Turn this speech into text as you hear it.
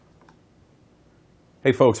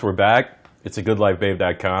Hey folks, we're back. It's a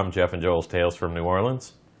goodlifebabe.com, Jeff and Joel's Tales from New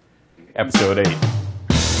Orleans, episode 8.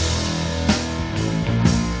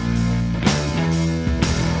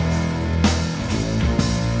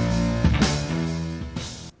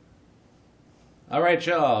 All right,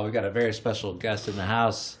 y'all, we've got a very special guest in the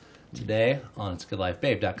house today on It's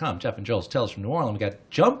goodlifebabe.com, Jeff and Joel's Tales from New Orleans. We got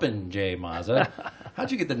Jumpin' Jay Mazza.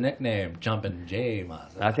 How'd you get the nickname Jumpin' Jay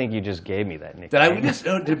Mazza? I think you just gave me that nickname.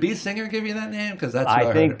 Did B. Singer give you that name? Because that's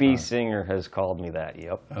I think B. Singer has called me that,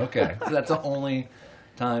 yep. Okay, so that's the only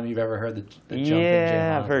time you've ever heard the Jumpin' Jay Mazza?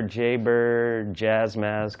 Yeah, I've heard Jaybird,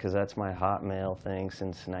 Jazzmaz, because that's my Hotmail thing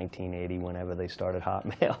since 1980, whenever they started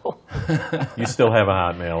Hotmail. You still have a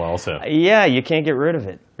Hotmail also. Yeah, you can't get rid of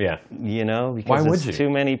it. Yeah. You know, because Why would it's you? too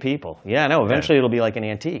many people. Yeah, no, eventually it'll be like an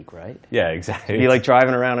antique, right? Yeah, exactly. It'll be like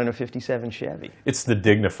driving around in a 57 Chevy. It's the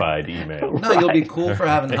dignified email. No, you'll be cool for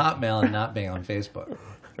having Hotmail and not being on Facebook.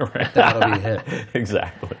 Right. That'll be hip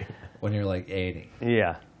Exactly. when you're like 80.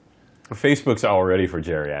 Yeah. Facebook's all ready for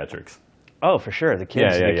geriatrics. Oh, for sure. The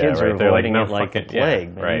kids, Yeah, the kids right. are They're like, avoiding no it like the fucking- yeah,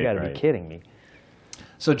 plague. Man, right, you got to right. be kidding me.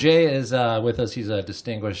 So Jay is with us. He's a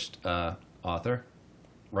distinguished author,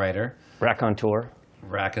 writer, Raconteur.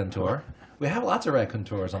 raconteur. We have lots of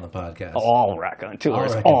raconteurs on the podcast. All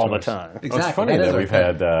raconteurs, All all the raconteurs. time. Exactly. Well, it's funny That is that our we've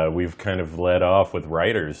thing. had we've kind of led off with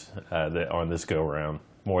writers on this go round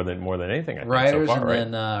more than anything. I think, writers, so far, right?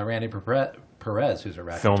 and then Randy Perez, who's a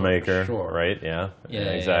raconteur, Filmmaker, for sure. right? Yeah, Yeah,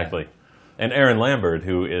 exactly. And Aaron Lambert,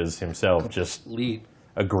 who is himself just Lead.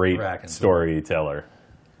 a great raconteur. storyteller.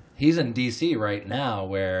 He's in D.C. right now,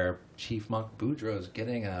 where Chief Monk Boudreaux is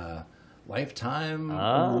getting a lifetime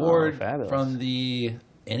award fabulous. from the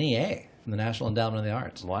NEA, from the National Endowment of the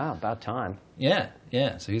Arts. Wow, about time. Yeah.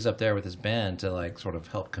 So he's up there with his band to like sort of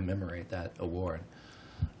help commemorate that award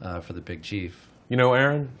for the Big Chief. You know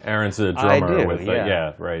Aaron? Aaron's a I drummer do, with yeah.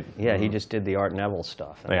 yeah, right. Yeah, he just did the Art Neville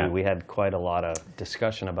stuff. And Yeah. we had quite a lot of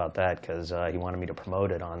discussion about that because he wanted me to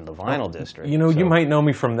promote it on the Vinyl District. You know, So- you might know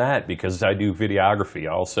me from that because I do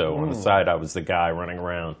videography also. On the side, I was the guy running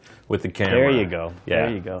around with the camera. There you go. Yeah.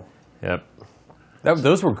 There you go. Yep.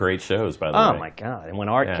 Those were great shows, by the way. Oh, my God. And when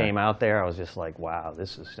Art Yeah. came out there, I was just like, wow,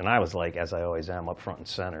 this is... And I was like, as I always am, up front and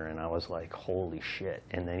center. And I was like, holy shit.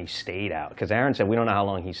 And then he stayed out. Because Aaron said, we don't know how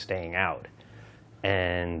long he's staying out.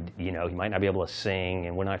 And, you know, he might not be able to sing,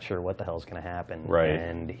 and we're not sure what the hell's going to happen. Right.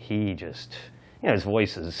 And he just... You know, his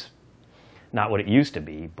voice is not what it used to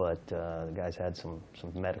be, but the guy's had some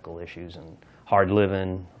medical issues and hard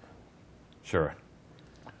living. Sure.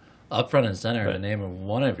 Up front and center, the name of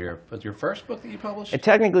one of your first book that you published?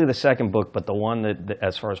 Technically the second book, but the one that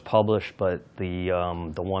as far as published, but the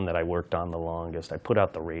one that I worked on the longest. I put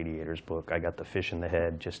out the Radiators book. I got the Fish in the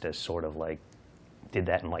Head just as sort of like, did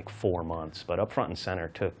that in like 4 months. But Up Front and Center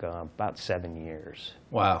took about 7 years.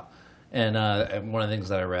 Wow. And one of the things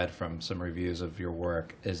that I read from some reviews of your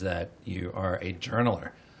work is that you are a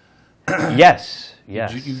journaler. Yes. You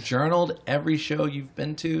journaled every show you've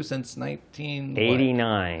been to since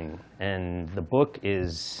 1989, and the book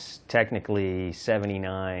is technically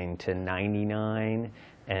 79 to 99,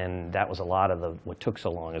 and that was a lot of what took so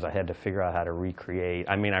long is I had to figure out how to recreate.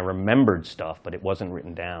 I mean, I remembered stuff, but it wasn't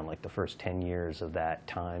written down, like the first 10 years of that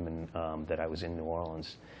time and that I was in New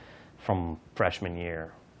Orleans from freshman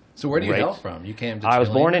year. So where do you Right. hail from? You came to I was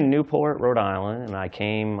Tulane? born in Newport, Rhode Island, and I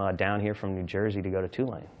came down here from New Jersey to go to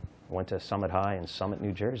Tulane. Went to Summit High in Summit,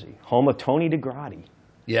 New Jersey, home of Tony DeGrati.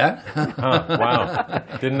 Yeah? Huh, wow.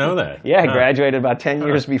 Didn't know that. Yeah, Huh. graduated about 10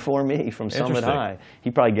 years before me from Summit Interesting. High.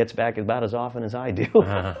 He probably gets back about as often as I do.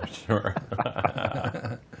 Sure.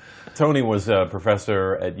 Tony was a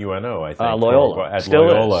professor at UNO, I think. Loyola. At Still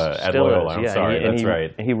Loyola. is. At Still Loyola. is. I'm Yeah, sorry. That's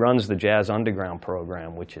right. He runs the Jazz Underground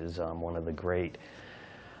program, which is one of the great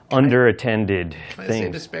underattended Can I say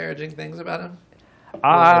things. disparaging things about him? Will it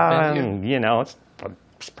offend You know, it's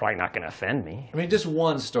probably not going to offend me. I mean, just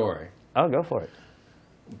one story. Oh, go for it.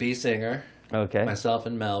 B. Singer, Okay. myself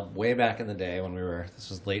and Mel, way back in the day when this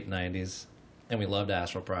was late 90s, and we loved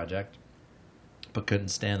Astral Project, but couldn't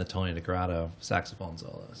stand the Tony DeGrotto saxophone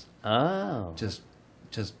solos. Oh. Just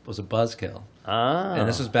was a buzzkill. Oh. And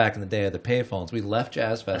this was back in the day of the payphones. We left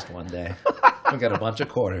Jazz Fest one day. We got a bunch of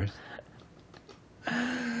quarters.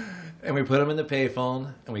 And we put them in the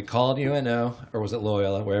payphone, and we called UNO, or was it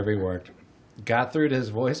Loyola, wherever he worked, got through to his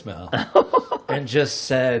voicemail, and just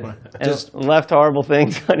said, And left horrible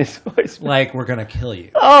things on his voice. like, we're going to kill you.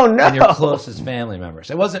 Oh, no. And your closest family members.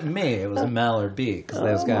 It wasn't me, it was Mel or B, because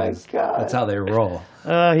those my guys, God. that's how they roll.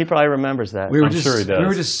 He probably remembers that. We were I'm sure he does. We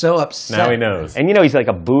were just so upset. Now he knows. And you know, he's like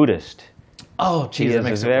a Buddhist. Oh, geez, He that has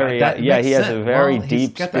makes a very he has a very deep he's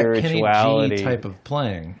got that Kenny spirituality G type of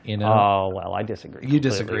playing, you know. Oh well, I disagree. You completely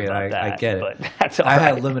disagree, about and that, I get it. But that's all I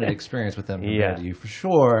had right. limited experience with them compared Yeah. to you for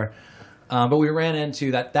sure. But we ran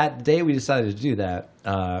into that day we decided to do that.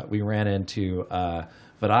 We ran into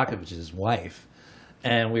Vodakovich's wife,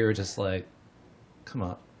 and we were just like, "Come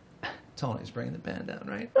on, Tony's bringing the band down,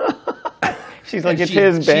 right?" She's like, And it's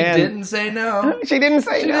his band. She didn't say no. She didn't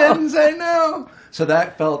say She no. didn't say no. So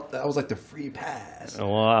that was like the free pass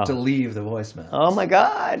Wow. to leave the voicemail. Oh my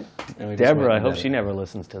God, And we just Deborah! went I and hope did she it. never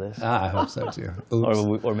listens to this, I hope so too.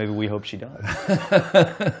 Oops. or maybe we hope she does.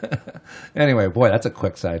 Anyway, boy, that's a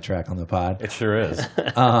quick sidetrack on the pod. It sure is.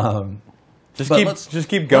 Um, Just But keep let's- just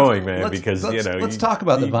keep going, man, let's- because let's, you know. Let's you- talk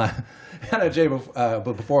about the you- vine. I know Jay, but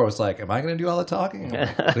before it was like, "Am I going to do all the talking?"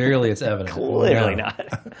 Clearly, it's evident. Clearly No.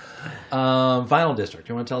 not. Vinyl District.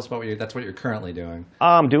 You want to tell us about that's what you're currently doing?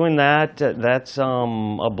 I'm doing that. That's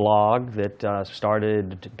a blog that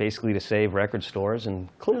started basically to save record stores, and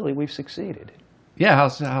clearly we've succeeded. Yeah, how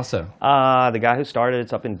so? The guy who started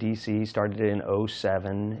it's up in D.C. Started it in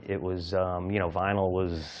 '07. It was vinyl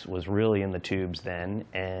was really in the tubes then,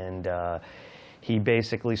 and he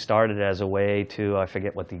basically started as a way to, I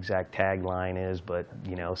forget what the exact tagline is, but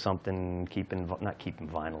something not keeping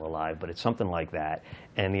vinyl alive, but it's something like that.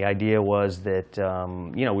 And the idea was that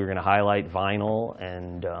we were going to highlight vinyl,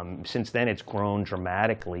 and since then it's grown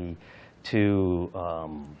dramatically to.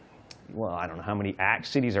 Well, I don't know how many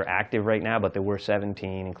cities are active right now, but there were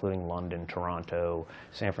 17, including London, Toronto,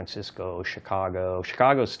 San Francisco, Chicago.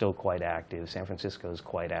 Chicago's still quite active. San Francisco's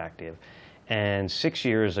quite active. And 6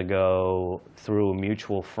 years ago, through a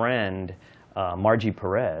mutual friend, Margie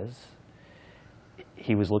Perez,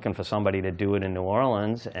 he was looking for somebody to do it in New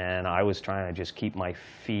Orleans, and I was trying to just keep my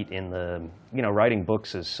feet in the, writing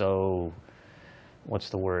books is so, what's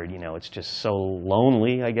the word? It's just so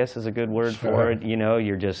lonely, I guess is a good word for it.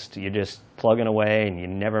 You're just plugging away, and you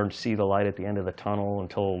never see the light at the end of the tunnel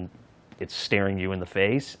until it's staring you in the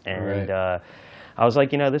face. And I was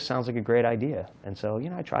like, this sounds like a great idea. And so,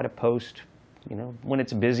 I try to post, when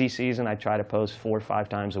it's busy season, I try to post 4 or 5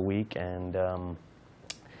 times a week, and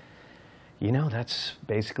that's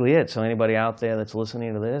basically it. So anybody out there that's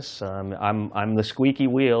listening to this, I'm the squeaky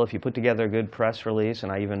wheel. If you put together a good press release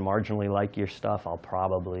and I even marginally like your stuff, I'll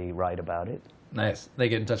probably write about it. Nice. They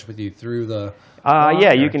get in touch with you through the.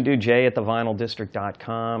 Yeah, you can do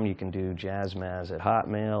jay@thevinyldistrict.com. You can do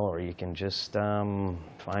jazzmaz@hotmail, or you can just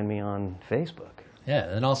find me on Facebook. Yeah,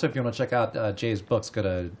 and also if you want to check out Jay's books, go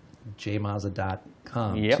to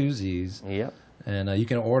jaymaza.com. Yep. 2 Z's. Yep. And you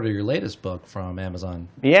can order your latest book from Amazon.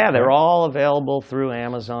 Yeah, they're all available through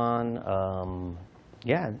Amazon.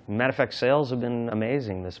 Matter of fact, sales have been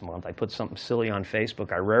amazing this month. I put something silly on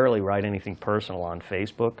Facebook. I rarely write anything personal on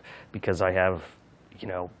Facebook because I have,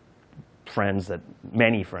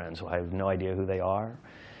 many friends who I have no idea who they are.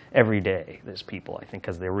 Every day there's people, I think,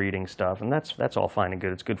 because they're reading stuff, and that's all fine and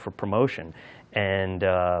good. It's good for promotion. And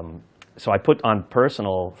so I put on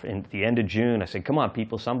personal in the end of June. I said, come on,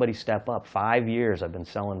 people, somebody step up. 5 years I've been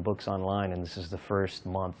selling books online, and this is the first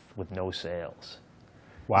month with no sales.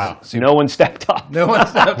 Wow. So no one stepped up. No one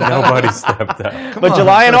stepped up. Nobody stepped up. But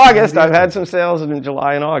July and August, I've had some sales in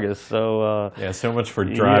July and August. So Yeah, so much for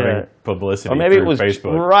driving publicity or maybe through it was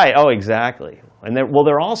Facebook. right. Oh, exactly. And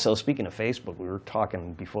they're also, speaking of Facebook, we were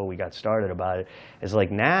talking before we got started about it. Is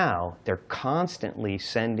like now they're constantly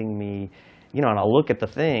sending me, and I'll look at the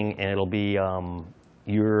thing and it'll be no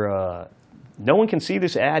one can see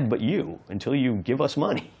this ad but you until you give us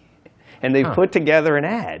money, and they've put together an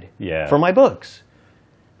ad for my books,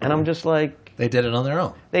 and I'm just like, They did it on their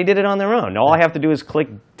own. they did it on their own. All I have to do is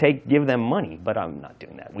give them money, but I'm not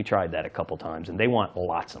doing that. We tried that a couple times, and they want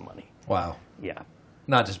lots of money. Wow. Yeah.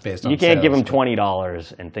 Not just based on You can't give them sales,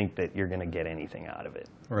 $20 and think that you're going to get anything out of it.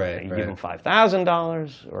 Right, You right. give them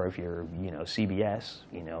 $5,000, or if you're, CBS,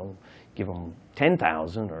 give them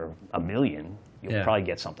 $10,000 or $1 million. You'll probably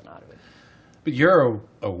get something out of it. But you're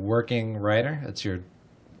a working writer. That's your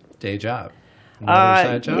day job. Another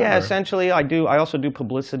side job, Yeah, or- essentially, I do. I also do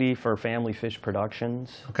publicity for Family Fish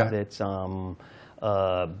Productions. Okay. That's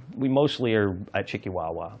we mostly are at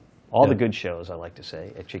Chikiwawa. All the good shows, I like to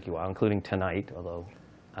say, at Chikiwawa, including tonight. Although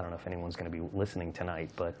I don't know if anyone's going to be listening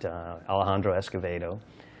tonight, but Alejandro Escovedo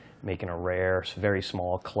making a rare, very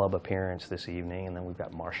small club appearance this evening, and then we've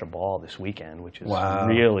got Marsha Ball this weekend, which is Wow.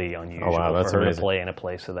 really unusual that's for her to amazing. play in a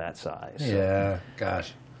place of that size. So. Yeah,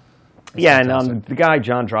 gosh. Yeah, and fantastic. the guy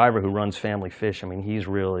John Driver who runs Family Fish, I mean, he's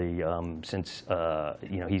really since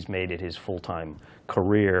he's made it his full-time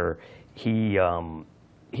career. He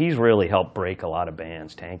he's really helped break a lot of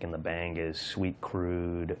bands. Tank and the Bangas, Sweet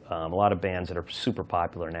Crude, a lot of bands that are super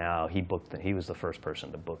popular now. He was the first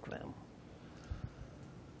person to book them.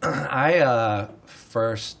 I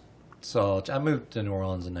moved to New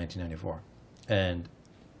Orleans in 1994, and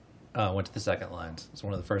went to the Second Lines. It's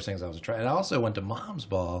one of the first things I was trying. And I also went to Mom's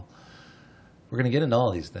Ball. We're going to get into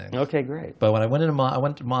all these things. Okay, great. But when I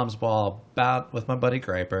went to Mom's Ball with my buddy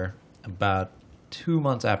Graper about 2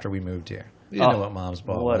 months after we moved here. You didn't know what Mom's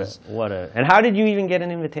Ball was. And how did you even get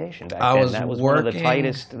an invitation back then? That was one of the working-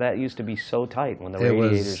 tightest. That used to be so tight when the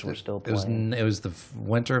Radiators were still playing. It was the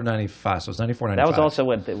winter of 95, so it was 94, 95. That was also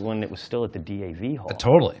when it was still at the DAV Hall.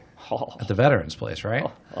 Totally. Oh. At the Veterans Place, right?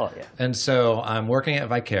 Oh, yeah. And so I'm working at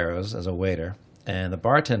Vicaro's as a waiter, and the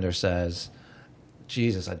bartender says,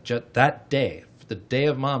 Jesus, that day, the day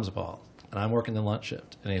of Mom's Ball, and I'm working the lunch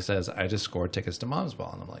shift, and he says, I just scored tickets to Mom's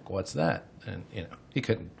Ball. And I'm like, what's that? And, he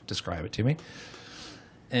couldn't describe it to me.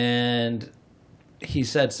 And he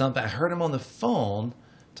said something. I heard him on the phone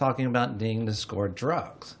talking about needing to score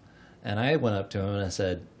drugs. And I went up to him and I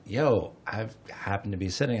said, yo, I've happened to be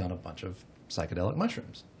sitting on a bunch of psychedelic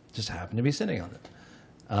mushrooms. Just happened to be sitting on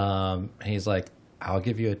them. He's like, I'll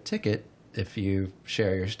give you a ticket if you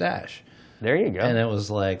share your stash. There you go. And it was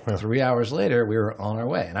like 3 hours later, we were on our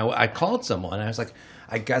way. And I called someone. And I was like,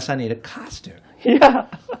 I guess I need a costume. Yeah.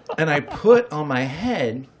 And I put on my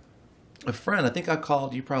head a friend. I think I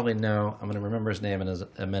called, you probably know, I'm going to remember his name in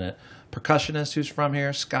a minute. Percussionist who's from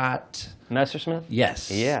here, Scott. Messersmith?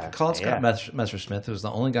 Yes. Yeah. I called Scott yeah. Messersmith, who was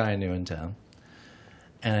the only guy I knew in town.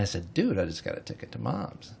 And I said, dude, I just got a ticket to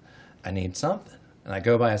Mom's. I need something. And I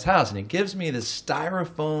go by his house, and he gives me this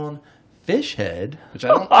styrofoam fish head, which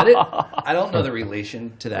I don't know the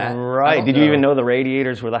relation to that. Right. Did you even know the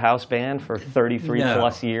Radiators were the house band for 33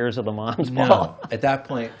 plus years of the Mom's Ball? No. At that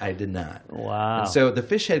point, I did not. Wow. And so the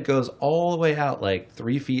fish head goes all the way out, like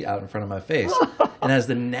 3 feet out in front of my face, and has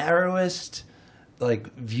the narrowest,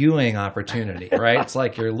 viewing opportunity. Right? It's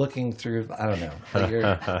like you're looking through. I don't know. Like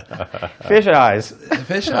you're fish eyes.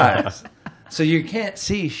 fish eyes. So you can't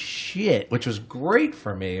see shit, which was great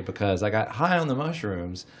for me because I got high on the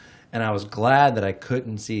mushrooms. And I was glad that I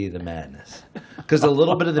couldn't see the madness, because a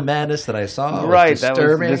little bit of the madness that I saw was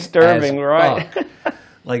disturbing. That was disturbing, as right? fuck.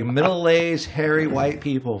 Like middle-aged, hairy white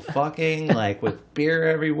people fucking with beer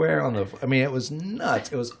everywhere on the. I mean, it was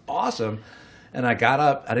nuts. It was awesome. And I got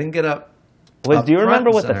up. I didn't get up. Do you remember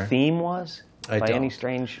what center. the theme was? I By don't. any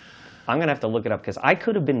strange. I'm gonna have to look it up because I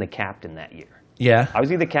could have been the captain that year. Yeah. I was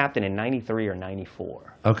either captain in '93 or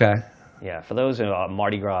 '94. Okay. Yeah, for those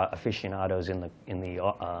Mardi Gras aficionados in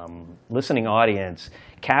the listening audience,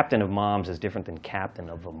 captain of Mom's is different than captain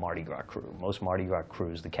of a Mardi Gras crew. Most Mardi Gras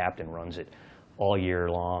crews, the captain runs it all year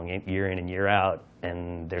long, year in and year out,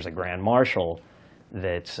 and there's a grand marshal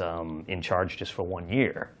that's in charge just for 1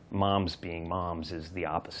 year. Mom's being Mom's is the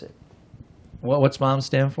opposite. What's Mom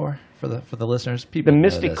stand for the listeners? People The know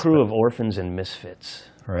mystic this, crew but- of orphans and misfits.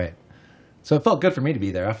 Right. So it felt good for me to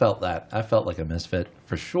be there. I felt that. I felt like a misfit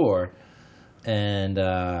for sure. And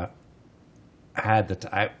I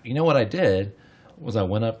had you know what I did was I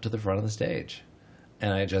went up to the front of the stage,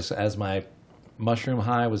 and I just, as my mushroom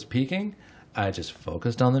high was peaking, I just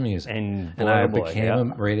focused on the music, And I boy, became yeah.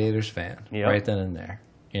 a Radiators fan Yep. right then and there.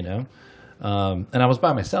 And I was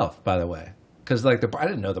by myself, by the way, because I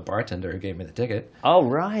didn't know the bartender who gave me the ticket. Oh,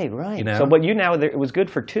 right. So, but it was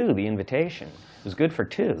good for two. The invitation it was good for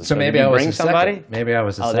two. So maybe did I you was bring a somebody. second. Maybe I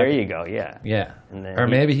was a Oh, second. there you go. Yeah. Yeah. And then Or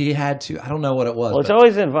maybe he had to. I don't know what it was. Well, it's but-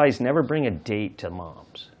 always advice: never bring a date to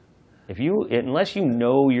Mom's. Unless you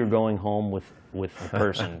know you're going home with the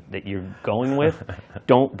person that you're going with,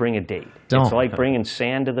 don't bring a date. Don't. It's like bringing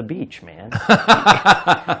sand to the beach, man.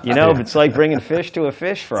 It's like bringing fish to a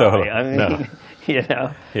fish fry. Totally. I mean,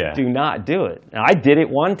 No. Yeah. do not do it. Now, I did it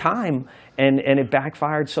one time, and it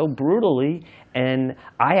backfired so brutally. And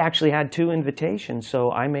I actually had 2 invitations, so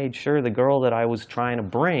I made sure the girl that I was trying to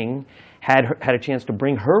bring had a chance to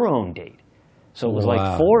bring her own date. So it was Wow.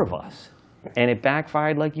 like 4 of us, and it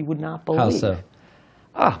backfired like you would not believe. How so?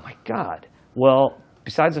 Oh my God! Well,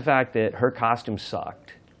 besides the fact that her costume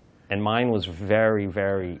sucked, and mine was very,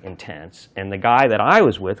 very intense, and the guy that I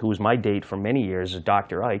was with, who was my date for many years, is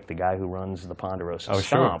Dr. Ike, the guy who runs the Ponderosa Oh, sure.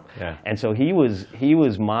 Stomp. Yeah. And so he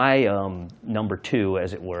was my number 2,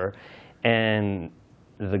 as it were, and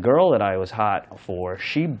the girl that I was hot for,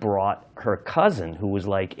 she brought her cousin, who was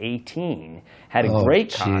like 18, had a Oh,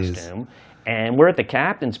 great jeez. costume. And we're at the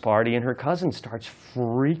captain's party, and her cousin starts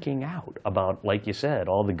freaking out about, like you said,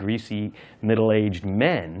 all the greasy, middle-aged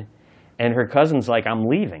men. And her cousin's like, I'm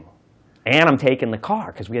leaving. And I'm taking the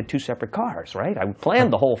car because we had 2 separate cars, right? I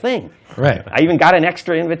planned the whole thing. Right. I even got an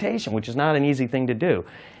extra invitation, which is not an easy thing to do.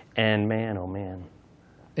 And man, oh man.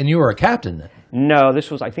 And you were a captain then. No,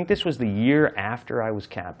 I think this was the year after I was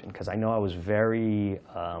captain, because I know I was very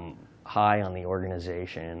high on the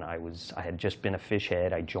organization. I had just been a fish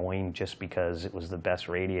head. I joined just because it was the best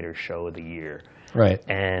Radiator show of the year. Right.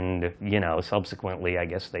 And, subsequently, I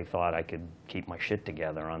guess they thought I could keep my shit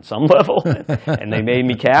together on some level. And they made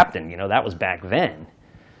me captain. That was back then.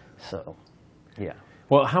 So, yeah.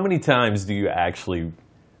 Well, how many times do you actually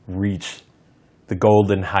reach the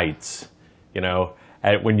golden heights,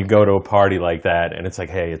 when you go to a party like that and it's like,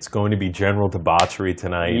 hey, it's going to be general debauchery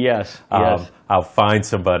tonight. Yes. I'll find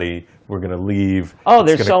somebody. We're going to leave. Oh,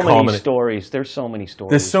 there's so many stories. There's so many stories.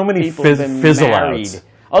 There's so many People have been fizzle married. outs.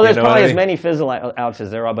 Oh, there's You know probably what I as mean? many fizzle outs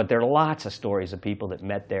as there are, but there are lots of stories of people that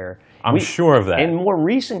met there. I'm sure of that. In more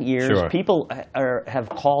recent years, Sure. people have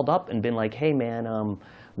called up and been like, hey, man,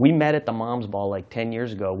 we met at the Mom's Ball like 10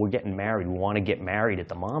 years ago. We're getting married. We want to get married at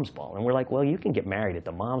the Mom's Ball. And we're like, well, you can get married at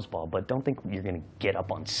the Mom's Ball, but don't think you're going to get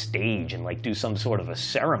up on stage and like do some sort of a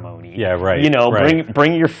ceremony. Yeah, right,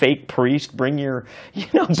 Bring your fake priest, bring your,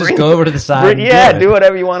 Just go over to the side and do it. do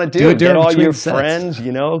whatever you want to Do it Get during all between your sets. friends,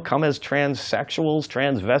 come as transsexuals,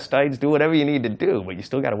 transvestites, do whatever you need to do, but you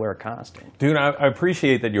still got to wear a costume. Dude, I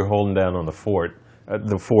appreciate that you're holding down on the fort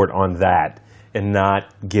on that and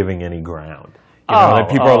not giving any ground. And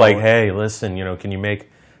people are like, hey, listen, can you make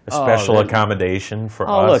a special accommodation for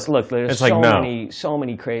us? Look, there's it's like, so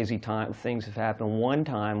many crazy things have happened. One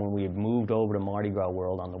time when we had moved over to Mardi Gras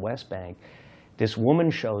World on the West Bank, this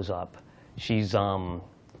woman shows up. She's, what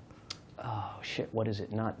is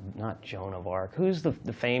it? Not Joan of Arc. Who's the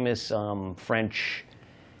famous French,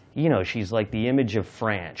 she's like the image of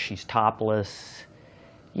France. She's topless.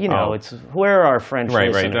 It's where are our French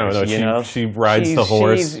listeners? No, she rides the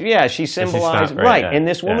horse. She symbolizes Yeah, and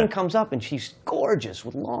this woman comes up and she's gorgeous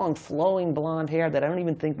with long, flowing blonde hair that I don't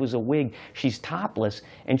even think was a wig. She's topless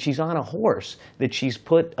and she's on a horse that she's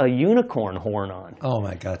put a unicorn horn on. Oh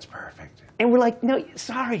my God, it's perfect. And we're like, no,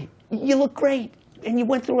 sorry, you look great. And you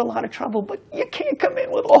went through a lot of trouble, but you can't come in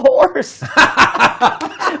with a horse.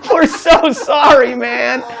 We're so sorry,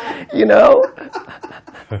 man.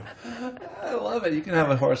 I love it. You can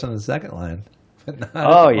have a horse on the second line. But not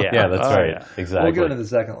Oh, yeah. Yeah, that's right. Yeah. Exactly. We'll go to the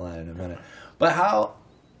second line in a minute. But how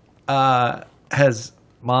has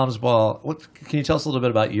Mom's Ball, can you tell us a little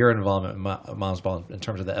bit about your involvement in Mom's Ball in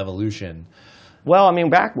terms of the evolution? Well, I mean,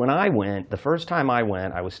 back when I went, the first time I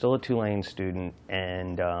went, I was still a Tulane student,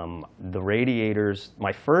 and the Radiators,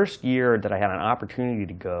 my first year that I had an opportunity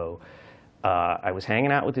to go, I was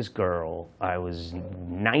hanging out with this girl. I was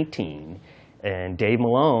 19, and Dave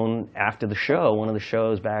Malone, after the show, one of the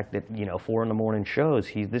shows back that, 4 in the morning shows,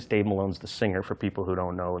 this Dave Malone's the singer for people who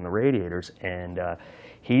don't know in the Radiators, and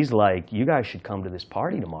he's like, you guys should come to this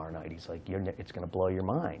party tomorrow night. He's like, it's going to blow your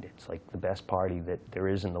mind. It's like the best party that there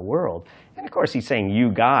is in the world. And of course he's saying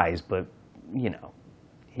you guys, but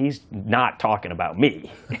he's not talking about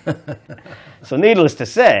me. So needless to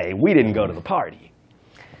say, we didn't go to the party.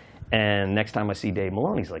 And next time I see Dave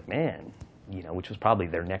Malone, he's like, man, which was probably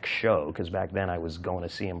their next show, because back then I was going to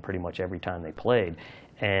see him pretty much every time they played.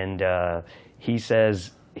 And he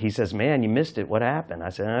says, man, you missed it. What happened? I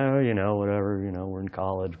said, oh, whatever, we're in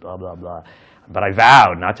college, blah, blah, blah. But I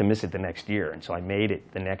vowed not to miss it the next year. And so I made it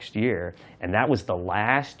the next year. And that was the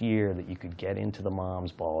last year that you could get into the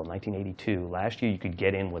Mom's Ball, 1982. Last year you could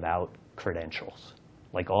get in without credentials.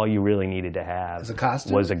 Like all you really needed to have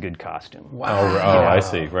was a good costume. Wow. Oh, I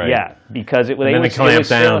see. Right. Yeah, because it then they clamped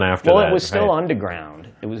down after well, that. it was still right. underground.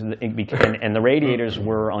 It was, and the Radiators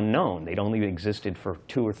were unknown. They'd only existed for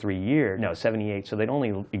 2 or 3 years. No, 78. So they'd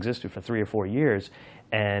only existed for 3 or 4 years.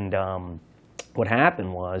 And what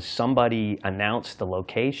happened was somebody announced the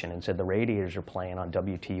location and said the Radiators are playing on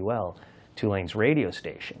WTUL, Tulane's radio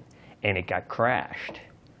station, and it got crashed.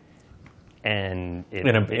 And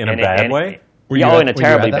In a bad way? In a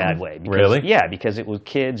terribly bad way. Because, Really? Yeah, because it was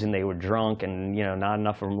kids and they were drunk, and not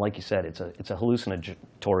enough of them. Like you said, it's a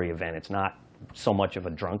hallucinatory event. It's not so much of a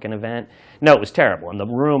drunken event. No, it was terrible, and the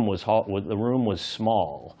room was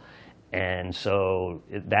small, and so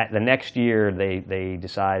the next year they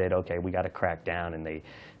decided, okay, we got to crack down, and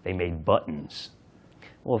they made buttons.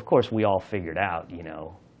 Well, of course, we all figured out,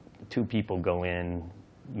 2 people go in.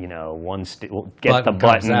 Get the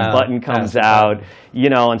button comes out,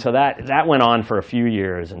 and so that went on for a few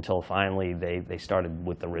years until finally they started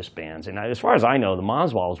with the wristbands. And as far as I know, the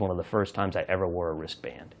Mom's Ball was one of the first times I ever wore a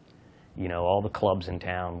wristband. All the clubs in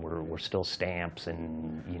town were still stamps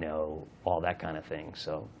and, all that kind of thing.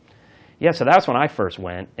 So, yeah, so that's when I first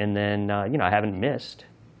went. And then, I haven't missed.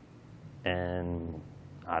 and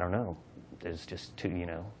I don't know. There's just too,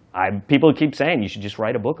 people keep saying you should just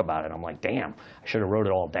write a book about it. I'm like, damn, I should have wrote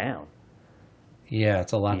it all down. Yeah,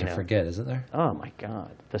 it's a lot to forget, isn't there? Oh my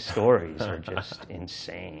God, the stories are just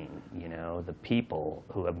insane. The people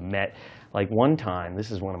who have met, like one time,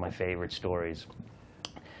 this is one of my favorite stories.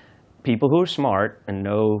 People who are smart and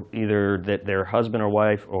know either that their husband or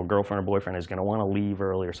wife or girlfriend or boyfriend is going to want to leave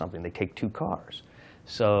early or something, they take 2 cars.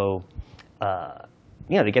 So,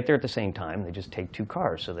 they get there at the same time. They just take 2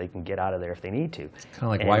 cars so they can get out of there if they need to. It's kind of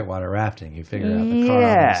like whitewater rafting. You figure out the car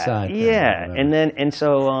on the side.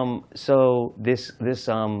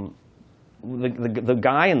 The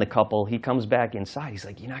guy in the couple, he comes back inside. He's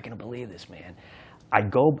like, "You're not going to believe this, man. I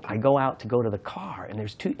go out to go to the car, and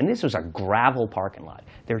there's 2, and this was a gravel parking lot.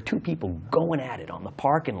 There are 2 people going at it on the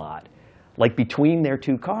parking lot, like between their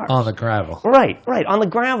 2 cars. On the gravel. Right, on the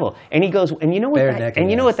gravel. And he goes, and you know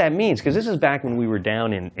what that means? Because this is back when we were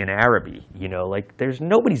down in Araby. Like there's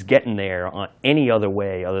nobody's getting there on any other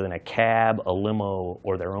way other than a cab, a limo,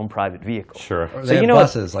 or their own private vehicle. Sure. Or they have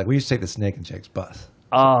buses. Like we used to take the Snake and Jake's bus.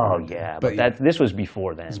 Oh yeah, but this was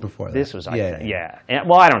before then. This was before that. This was And,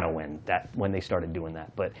 well, I don't know when they started doing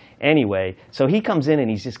that, but anyway, so he comes in and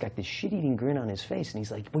he's just got this shit-eating grin on his face, and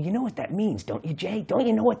he's like, "Well, you know what that means, don't you, Jay? Don't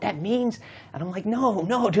you know what that means?" And I'm like,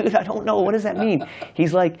 "No, dude, I don't know. What does that mean?"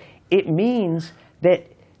 He's like, "It means that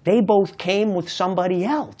they both came with somebody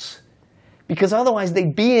else." Because otherwise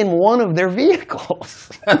they'd be in one of their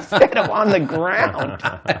vehicles instead of on the ground.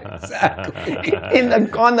 Exactly.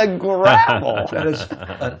 On the gravel. That is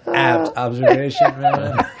an apt observation,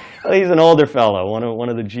 man. Well, he's an older fellow, one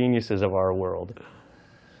of the geniuses of our world.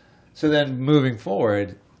 So then moving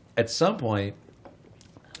forward, at some point...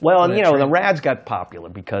 Well, the Rads got popular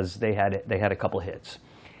because they had a couple hits.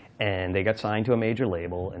 And they got signed to a major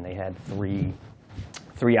label, and they had three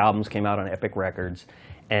albums came out on Epic Records.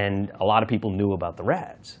 And a lot of people knew about the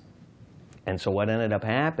Rads. And so what ended up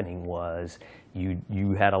happening was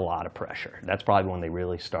you had a lot of pressure. That's probably when they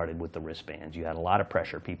really started with the wristbands. You had a lot of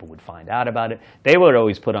pressure. People would find out about it. They would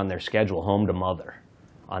always put on their schedule Home to Mother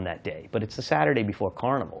on that day. But it's the Saturday before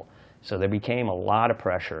Carnival. So there became a lot of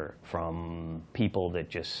pressure from people that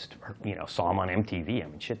just, saw them on MTV. I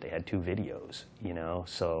mean, shit, they had 2 videos,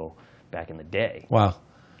 so back in the day. Wow.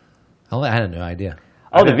 I had no idea.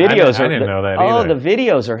 Oh, the videos I didn't know that either. Oh, the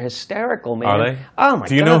videos are hysterical, man. Are they? Oh, my God.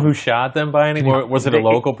 Do you know who shot them by any? Was it a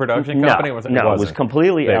local production company? No, it was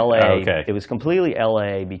completely L.A. Okay. It was completely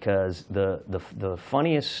L.A. because the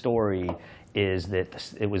funniest story is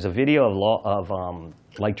that it was a video of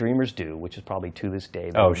Like Dreamers Do, which is probably to this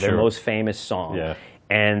day their most famous song. Yeah.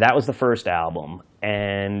 And that was the first album.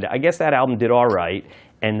 And I guess that album did all right.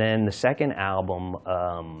 And then the second album,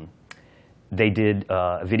 they did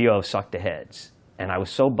a video of Suck the Heads. And I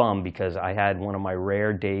was so bummed because I had one of my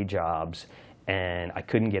rare day jobs and I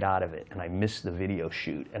couldn't get out of it. And I missed the video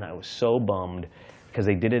shoot. And I was so bummed because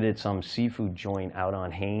they did it at some seafood joint out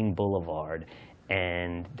on Hain Boulevard.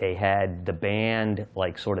 And they had the band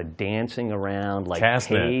like sort of dancing around like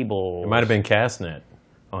Castnet. tables. It might have been Castnet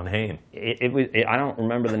on Hain. I don't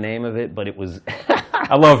remember the name of it, but it was...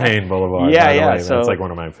 I love Hain Boulevard. Yeah, by the yeah. way. So, that's like one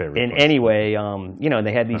of my favorite. And places. anyway,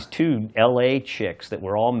 they had these 2 L.A. chicks that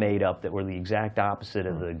were all made up that were the exact opposite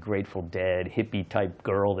of the Grateful Dead hippie type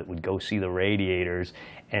girl that would go see the Radiators,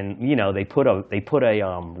 and they put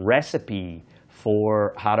a recipe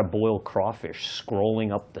for how to boil crawfish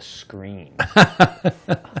scrolling up the screen.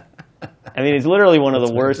 I mean, it's literally one of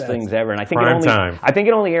the worst things ever, and I think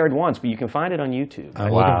it only aired once, but you can find it on YouTube.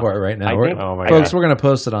 I'm looking for it right now. Folks, we're going to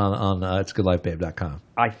post it on itsgoodlifebabe.com.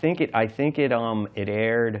 I think it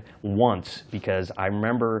aired once because I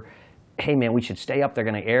remember, hey man, we should stay up. They're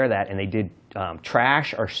going to air that, and they did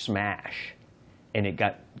Trash or Smash, and it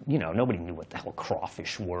got nobody knew what the hell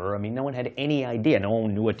crawfish were. I mean, no one had any idea. No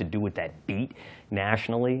one knew what to do with that beat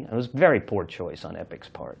nationally. It was a very poor choice on Epic's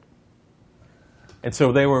part. And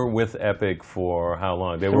so they were with Epic for how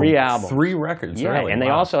long? They 3 were albums. 3 records. Yeah, really? and they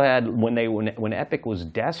also had when Epic was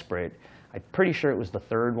desperate. I'm pretty sure it was the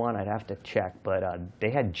 3rd one. I'd have to check, but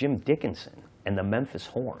they had Jim Dickinson and the Memphis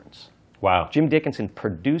Horns. Wow. Jim Dickinson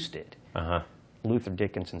produced it. Uh-huh. Luther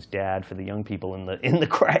Dickinson's dad for the young people in the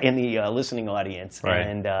listening audience, right,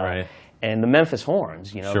 and the Memphis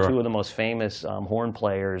Horns. 2 Sure. of the most famous horn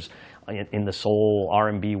players in the soul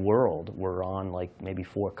R&B world were on like maybe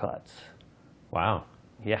 4 cuts. Wow.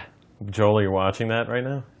 Yeah. Joel, you're watching that right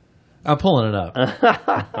now? I'm pulling it up.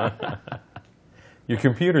 Your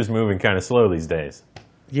computer's moving kind of slow these days.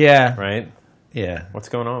 Yeah. Right? Yeah. What's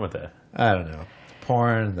going on with that? I don't know.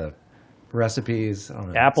 Porn, the recipes. I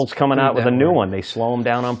don't know. Apple's coming out with a new one. They slow them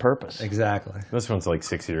down on purpose. Exactly. This one's like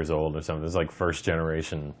 6 years old or something. This is like first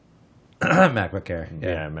generation MacBook Air.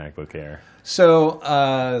 Yeah, MacBook Air. So,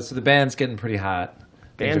 so the band's getting pretty hot.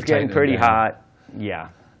 Things Band's are getting tightening pretty down. hot. Yeah.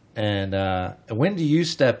 And when do you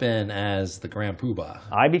step in as the Grand Poobah?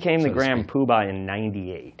 I became the to Grand speak. Poobah in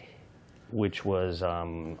 '98, which was,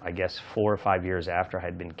 I guess, 4 or 5 years after I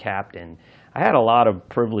had been captain. I had a lot of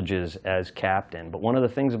privileges as captain, but one of the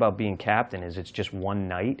things about being captain is it's just one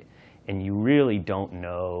night, and you really don't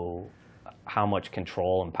know how much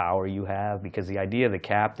control and power you have, because the idea of the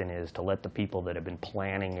captain is to let the people that have been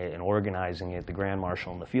planning it and organizing it, the Grand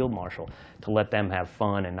Marshal and the Field Marshal, to let them have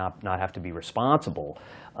fun and not have to be responsible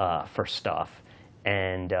for stuff.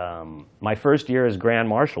 And my first year as Grand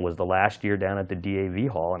Marshal was the last year down at the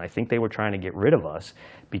DAV Hall, and I think they were trying to get rid of us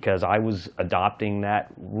because I was adopting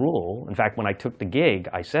that rule. In fact, when I took the gig,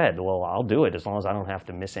 I said, well, I'll do it as long as I don't have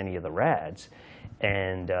to miss any of the rads.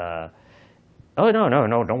 And oh, no,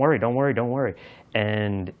 don't worry.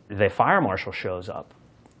 And the fire marshal shows up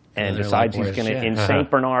and they're decides like, he's going to, "Where's in Jim?"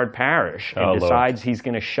 St. Bernard Parish, and Oh, Lord. decides he's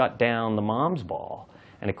going to shut down the Mom's Ball.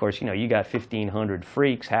 And of course, you got 1,500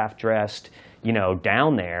 freaks, half-dressed,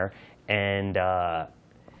 down there. And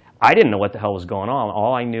I didn't know what the hell was going on.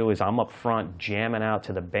 All I knew is I'm up front jamming out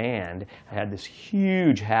to the band. I had this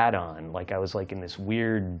huge hat on, like I was like in this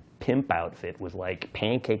weird pimp outfit with like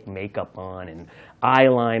pancake makeup on and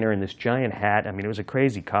eyeliner and this giant hat. I mean, it was a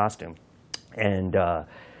crazy costume. And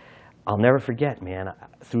I'll never forget, man,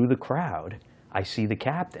 through the crowd, I see the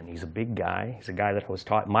captain. He's a big guy. He's a guy that I was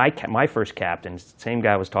taught. My first captain, same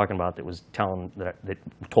guy I was talking about that was that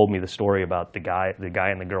told me the story about the guy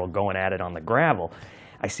and the girl going at it on the gravel.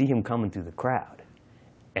 I see him coming through the crowd,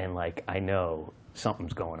 and like I know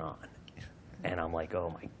something's going on, and I'm like,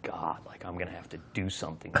 oh my God, like I'm gonna have to do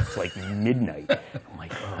something. It's like midnight. I'm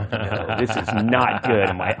like, oh no, this is not good.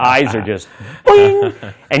 And my eyes are just,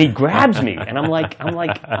 boing! And he grabs me, and I'm like, I'm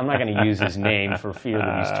not gonna use his name for fear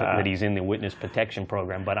that he's in the witness protection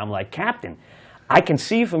program, but I'm like, Captain, I can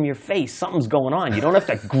see from your face something's going on. You don't have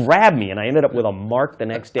to grab me. And I ended up with a mark the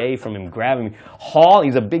next day from him grabbing me.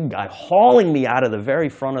 He's a big guy, hauling me out of the very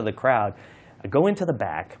front of the crowd. I go into the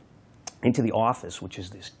back, into the office, which is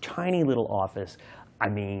this tiny little office. I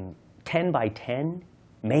mean, 10 by 10,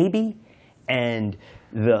 maybe. And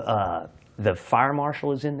the fire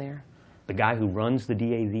marshal is in there. The guy who runs the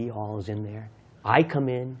DAV hall is in there. I come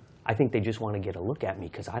in. I think they just want to get a look at me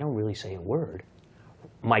because I don't really say a word.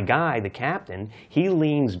 My guy, the captain, he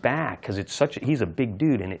leans back because he's a big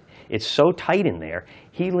dude and it's so tight in there.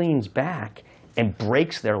 He leans back and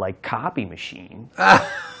breaks their like copy machine.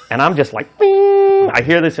 And I'm just like, bing! I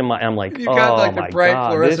hear this I'm like, You've got like my the bright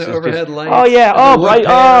God, fluorescent this is overhead just, lights. oh yeah, and oh the wood right,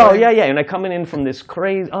 paneling. oh yeah. And I coming in from this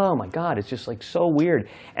crazy, oh my God, it's just like so weird.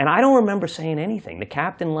 And I don't remember saying anything. The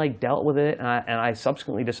captain like dealt with it, and I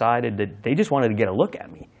subsequently decided that they just wanted to get a look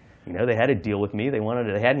at me. They had to deal with me. They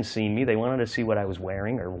hadn't seen me. They wanted to see what I was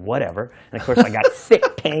wearing or whatever. And of course, I got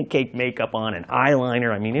thick pancake makeup on and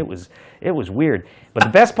eyeliner. I mean, it was weird. But the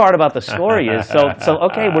best part about the story is, so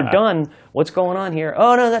okay, we're done. What's going on here?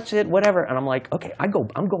 Oh no, that's it. Whatever. And I'm like, okay, I'm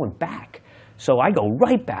going back. So I go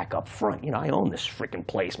right back up front. I own this freaking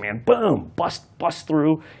place, man. Boom, bust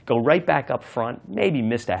through, go right back up front. Maybe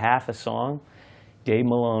missed a half a song. Dave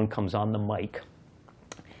Malone comes on the mic,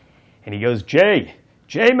 and he goes, Jay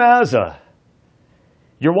Mazza,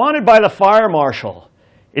 you're wanted by the fire marshal.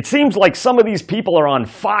 It seems like some of these people are on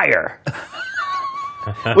fire.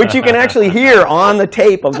 Which you can actually hear on the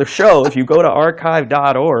tape of the show if you go to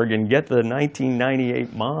archive.org and get the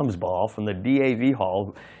 1998 Mom's Ball from the DAV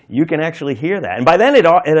Hall. You can actually hear that. And by then it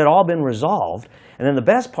had all been resolved. And then the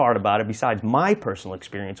best part about it, besides my personal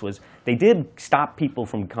experience, was they did stop people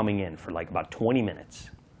from coming in for like about 20 minutes.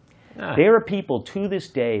 There are people to this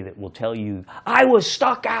day that will tell you, I was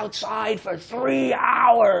stuck outside for 3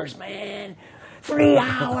 hours, man. 3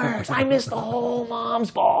 hours. I missed the whole Mom's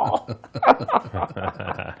Ball.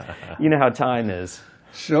 You know how time is.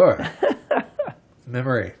 Sure.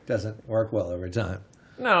 Memory doesn't work well over time.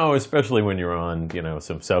 No, especially when you're on,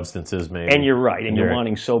 some substances maybe. And you're right. And you're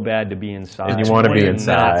wanting so bad to be inside. And you want to be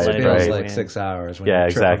inside, It feels right? like 6 hours when Yeah,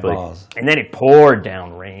 you're tripping exactly. balls. And then it poured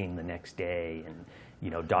down rain the next day. And,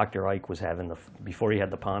 Dr. Ike was having before he had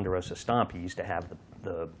the Ponderosa Stomp, he used to have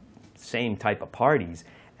the same type of parties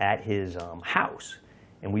at his house.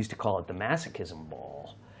 And we used to call it the Masochism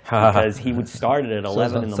Ball. Because he would start it at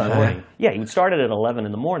 11 in the Sunday. morning. Yeah, he would start it at 11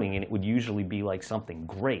 in the morning, and it would usually be like something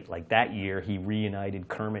great. Like that year, he reunited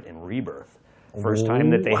Kermit and Rebirth. First time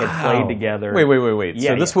that they had played together. Wait.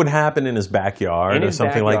 Yeah, So this would happen in his backyard in or his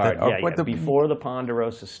something backyard, like that? Yeah, before the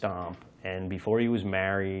Ponderosa Stomp. and before he was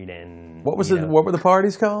married. And What was it? What were the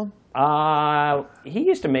parties called? He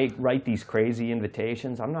used to write these crazy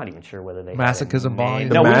invitations. I'm not even sure whether they Masochism had a Ball? name.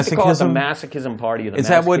 The No, we used to call it the Masochism? Masochism Party. Or the Is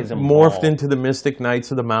that what Masochism morphed Ball. into the Mystic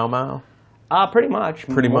Knights of the Mau Mau? Pretty much.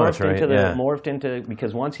 Pretty much, right? Morphed into,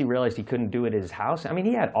 because once he realized he couldn't do it at his house. I mean,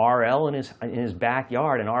 he had RL in his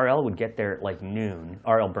backyard, and RL would get there at like noon.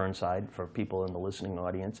 RL Burnside, for people in the listening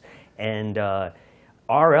audience, and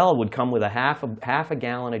RL would come with a half a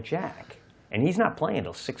gallon of Jack, and he's not playing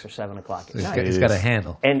till 6 or 7 o'clock at night. He's got a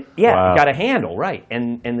handle. And Wow. got a handle, right?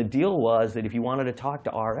 And the deal was that if you wanted to talk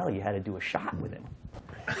to RL, you had to do a shot with him.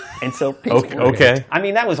 And so, Okay. I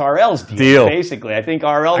mean, that was RL's Deal. basically. I think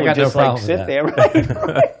RL would got no just like problem with sit that. there,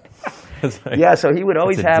 right? It's like, Yeah, so he would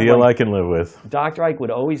always it's a have deal like, I can live with. Dr. Ike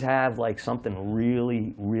would always have like something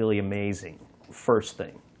really, really amazing first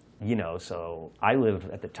thing, you know. So I lived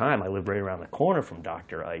right around the corner from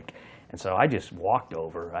Dr. Ike, and so I just walked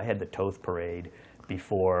over. I had the Toth Parade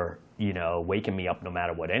before, you know, waking me up no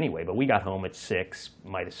matter what anyway. But we got home at 6,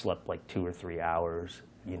 might have slept like 2 or 3 hours,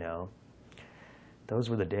 you know. Those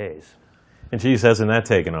were the days. And geez, hasn't that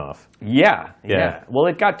taken off? Yeah. Yeah. Well,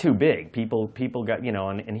 it got too big. People got, you know,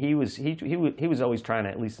 and he was always trying to,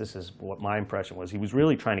 at least this is what my impression was, he was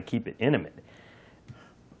really trying to keep it intimate.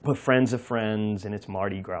 Put friends of friends, and it's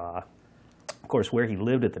Mardi Gras. Of course, where he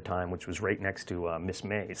lived at the time, which was right next to Miss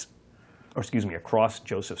Mays, or excuse me, across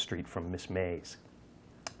Joseph Street from Miss Mays.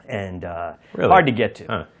 And Really? hard to get to.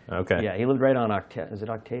 Huh. Okay. Yeah, he lived right on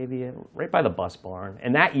Octavia, right by the bus barn.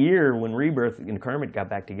 And that year, when Rebirth and Kermit got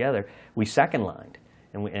back together, we second lined,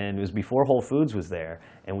 and it was before Whole Foods was there,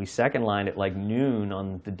 and we second lined at like noon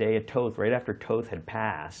on the day of Toth, right after Toth had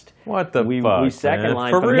passed. What the we fuck, second man?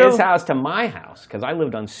 lined For from real? his house to my house, because I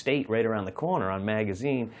lived on State right around the corner on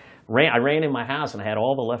Magazine. I ran in my house and I had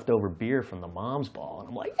all the leftover beer from the mom's ball, and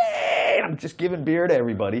I'm like, "Hey!" I'm just giving beer to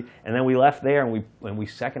everybody. And then we left there, and we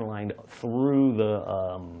second lined through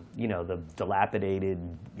the you know, the dilapidated,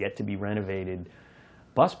 yet to be renovated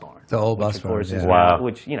bus barn. The old bus Which, of course, barn, is yeah. Wow. now,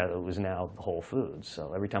 which, you know, was now Whole Foods.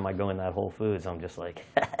 So every time I go in that Whole Foods, I'm just like,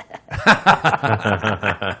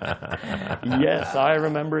 yes, I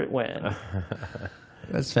remember it when.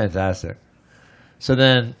 That's fantastic. So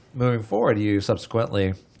then, moving forward, you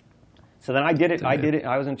subsequently... So then I did it.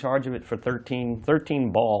 I was in charge of it for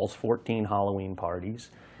 13 balls, 14 Halloween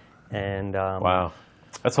parties. And Wow.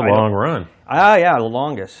 That's a long run. yeah, the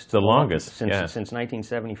longest. The longest, Since yeah.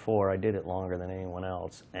 1974, I did it longer than anyone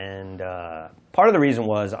else. And part of the reason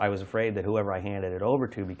was I was afraid that whoever I handed it over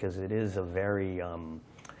to, because it is a very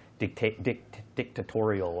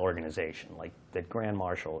dictatorial organization, like the Grand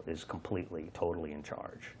Marshal is completely, totally in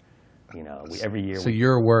charge. You know, every year. So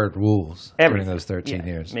your word rules Everything. during those 13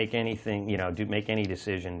 years. Make anything, you know, make any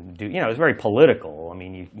decision. You know, it's very political. I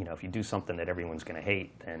mean, you know, if you do something that everyone's going to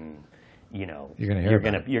hate, then, you know, You're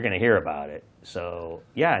gonna hear about it. So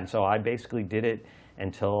yeah, and so I basically did it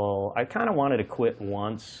until I kind of wanted to quit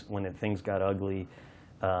once when things got ugly.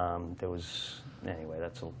 Anyway,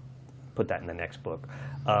 put that in the next book.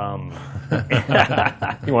 You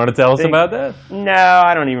want to tell us about that? No,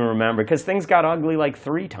 I don't even remember, because things got ugly like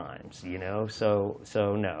 3 times, you know. So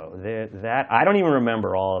no, that I don't even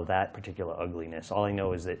remember all of that particular ugliness. All I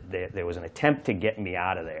know is that there was an attempt to get me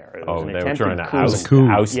out of there. There was an They were attempted trying to coup.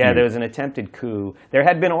 oust Yeah, you. there was an attempted coup. There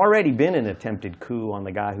had already been an attempted coup on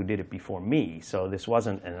the guy who did it before me. So this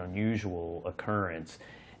wasn't an unusual occurrence.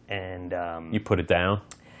 And You put it down?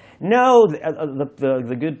 no,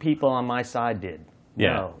 the good people on my side did.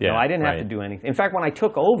 Yeah, No, I didn't have to right. do anything. In fact, when I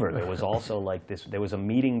took over, there was also like this. There was a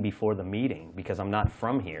meeting before the meeting, because I'm not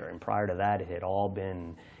from here, and prior to that, it had all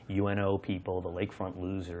been UNO people, the Lakefront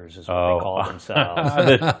Losers, is what Oh. they called themselves.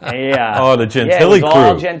 The- Yeah. Oh, the Yeah, Gentili it was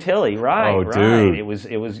all crew. Gentili, right? Oh, right. dude. It was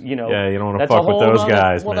you know. Yeah, you don't wanna that's a fuck with whole those other-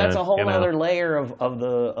 guys, Well, that's a man, whole you know. other layer of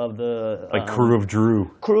the like Crew of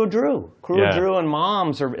Drew. Crew of Drew. Crew Yeah. of Drew and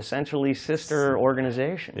Moms are essentially sister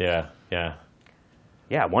organizations. Yeah, yeah.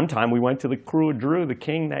 Yeah, one time we went to the Crew of Drew. The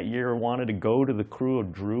king that year wanted to go to the Crew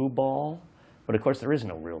of Drew ball. But of course, there is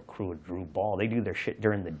no real Crew of Drew ball. They do their shit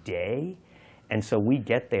during the day. And so we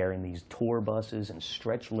get there in these tour buses and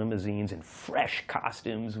stretch limousines and fresh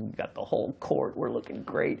costumes. We've got the whole court. We're looking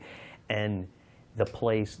great. And the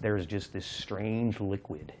place, there's just this strange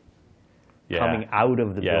liquid Yeah. coming out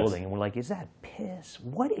of the Yes. building. And we're like, is that piss?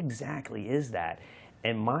 What exactly is that?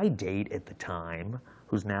 And my date at the time,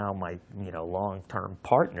 who's now my long-term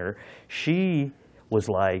partner, she was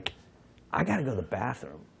like, I got to go to the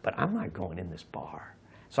bathroom, but I'm not going in this bar.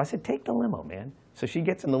 So I said, take the limo, man. So she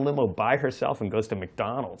gets in the limo by herself and goes to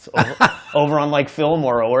McDonald's over on like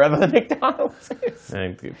Fillmore or wherever the McDonald's is.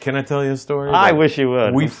 And can I tell you a story? I wish you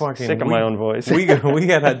would. We I'm fucking sick of my own voice. we got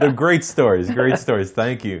the great stories, great stories.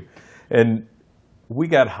 Thank you. And we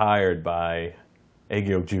got hired by Egg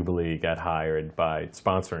Yolk Jubilee. Got hired by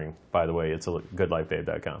sponsoring. By the way, it's a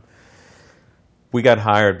goodlifebabe.com. We got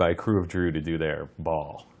hired by Crew of Drew to do their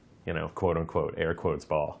ball, quote unquote, air quotes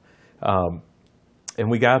ball. And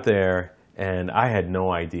we got there, and I had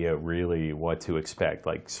no idea really what to expect.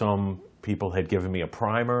 Like, some people had given me a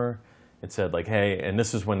primer and said, like, hey, and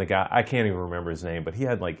this is when the guy, I can't even remember his name, but he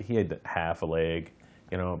had half a leg,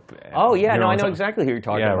 Oh, yeah, no, I know something. exactly who you're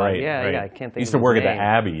talking about. Right, yeah, right. yeah, I can't think He used of to work his at the name.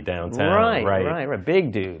 Abbey downtown. Right.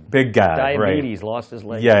 Big dude. Big guy, Diabetes, right. lost his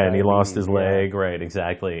leg. Yeah, and he lost his Yeah. leg, right,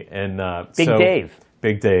 exactly. And Big Dave.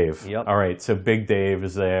 Big Dave. Yep. All right, so Big Dave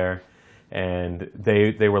is there, and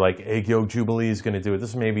they were like, Egg Yolk Jubilee is going to do it. This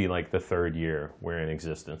is maybe like the third year we're in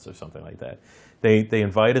existence or something like that. They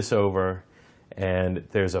invite us over, and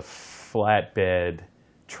there's a flatbed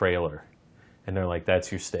trailer, and they're like,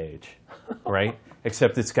 that's your stage, right?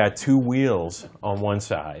 Except it's got two wheels on one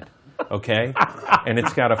side, okay? And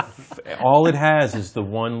it's got all it has is the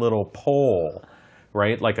one little pole,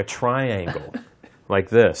 right? Like a triangle, like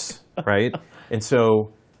this, right? And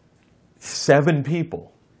so 7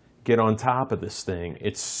 people get on top of this thing.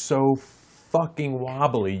 It's so fucking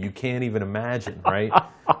wobbly, you can't even imagine, right?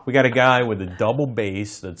 We got a guy with a double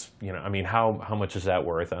bass that's, how much is that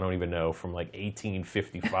worth? I don't even know, from like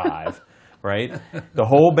 1855, right? The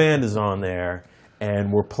whole band is on there,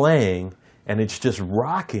 and we're playing, and it's just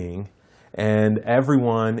rocking, and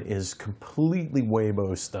everyone is completely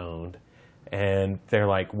Weibo stoned, and they're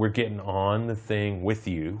like, we're getting on the thing with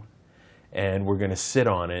you, and we're going to sit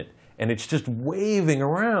on it, and it's just waving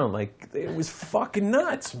around like it was fucking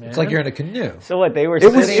nuts, man. It's like you're in a canoe. So what, they were It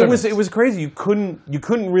was sitting... it was crazy. You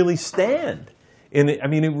couldn't really stand. And it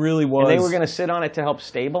really was. And they were going to sit on it to help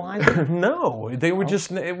stabilize it? No, they were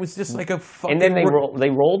just. It was just like a fucking. And then they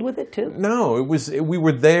rolled with it too? No, we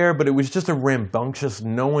were there, but it was just a rambunctious.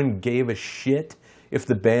 No one gave a shit if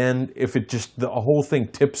the whole thing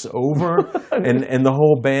tips over and the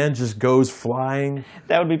whole band just goes flying.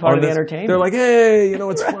 That would be part of the entertainment. They're like, hey,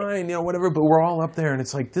 it's fine, whatever. But we're all up there, and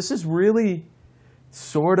it's like, this is really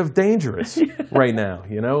sort of dangerous right now,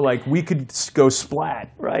 like we could go splat.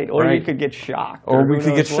 Right, or you could get shocked. Or we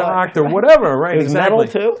could get shocked or whatever, right? It was exactly.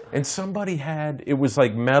 metal too? And somebody it was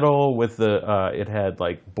like metal with it had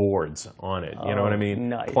like boards on it, you know what I mean?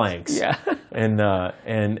 Nice. Planks. Yeah.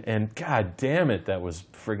 And god damn it, that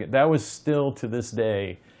was still to this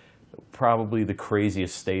day probably the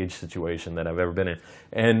craziest stage situation that I've ever been in.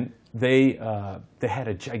 And they had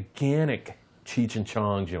a gigantic Cheech and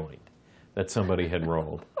Chong joint that somebody had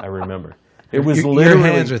rolled. I remember. It was Your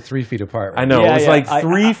literally... hands are 3 feet apart. Right? I know. Yeah, it was yeah. like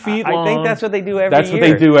 3 feet long. I think that's what they do every year. That's what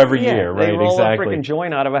they do every year, right? They roll exactly. a freaking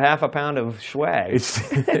joint out of a half a pound of swag.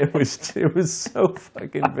 It was so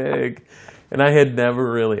fucking big, and I had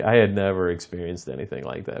never experienced anything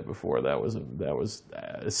like that before. That was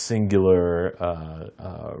a singular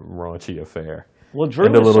raunchy affair. Well, Drew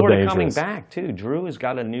and a is little sort of dangerous. coming back too. Drew has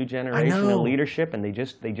got a new generation know. of leadership, and they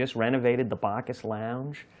just renovated the Bacchus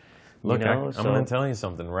Lounge. Look, I'm going to tell you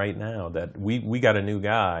something right now that we got a new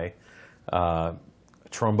guy,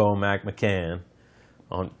 Trombone Mac McCann,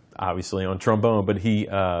 obviously on trombone, but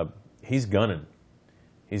he's gunning.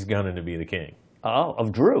 He's gunning to be the king. Oh,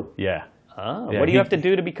 of Drew. Yeah. Oh, Yeah, what do you have to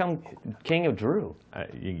do to become king of Drew?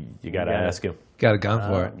 You got to ask him. Got a gun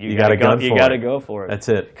for it. You got a gun for it. You got to go for it. That's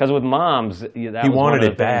it. Because with moms, that He was one wanted of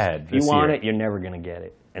the it bad things. If you this want year. it, you're never going to get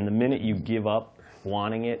it. And the minute you give up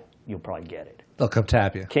wanting it, you'll probably get it. They'll come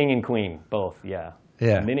tap you. King and queen, both, yeah.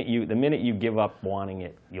 Yeah. The minute you give up wanting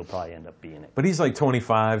it, you'll probably end up being it. But he's like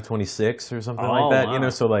 25, 26 or something Oh, like that, wow.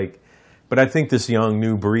 so like, but I think this young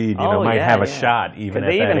new breed, might have a shot even at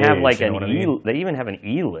they that even age. have like you know what I mean? they even have an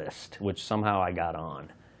E-list, which somehow I got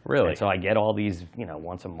on. Really? And so I get all these,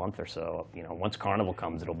 once a month or so. Once Carnival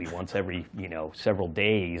comes, it'll be once every, several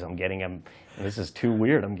days. I'm getting them. And this is too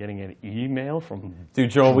weird. I'm getting an email from. Dude,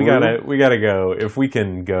 Joel, Drew. we gotta go. If we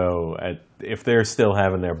can go if they're still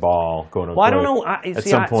having their ball going. Well, I don't know. At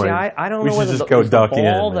some point, I don't we know should whether just the, go was the duck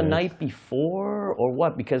ball in. the man. night before or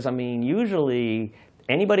what. Because usually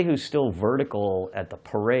anybody who's still vertical at the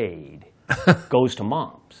parade goes to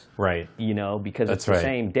Mom's. Right. Because That's it's the right.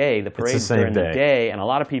 same day. The parade's same during the day. day, and a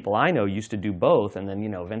lot of people I know used to do both, and then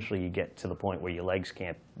eventually you get to the point where your legs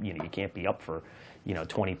can't, you can't be up for,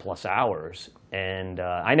 20 plus hours. And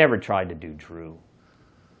I never tried to do Drew.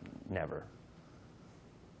 Never.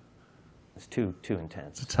 It's too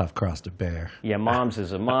intense. Tough cross to bear. Yeah, mom's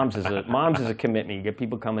is a commitment. You get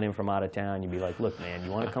people coming in from out of town. You'd be like, look, man, you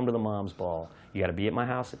want to come to the mom's ball? You got to be at my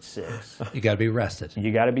house at 6. You got to be rested.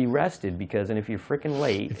 You got to be rested because, and if you're freaking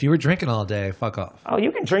late, If you were drinking all day, fuck off. oh,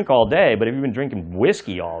 you can drink all day, but if you've been drinking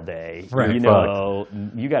whiskey all day, Right. you know,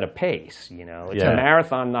 you got to pace. You know, it's Yeah. a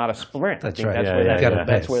marathon, not a sprint. That's I think right. that's Yeah, where yeah, that yeah.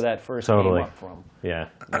 that's where that first Totally. came up from.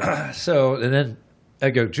 Yeah. So, and then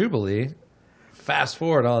Eggo Jubilee, fast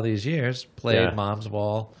forward all these years, played Yeah. Mom's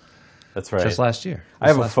Ball That's right. just last year. I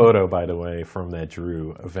have Just a last photo, by the way, from that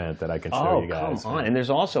Drew event that I can show Oh, you guys. come on. And there's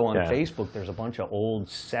also on Yeah. Facebook, there's a bunch of old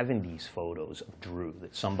 70s photos of Drew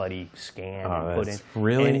that somebody scanned and put in. that's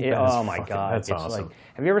really- And that is oh, my fucking- God. that's it's awesome. like,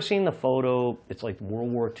 have you ever seen the photo? It's like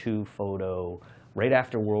World War II photo, right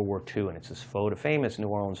after World War II, and it's this photo, famous New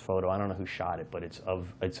Orleans photo. I don't know who shot it, but it's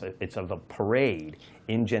of a parade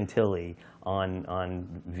in Gentilly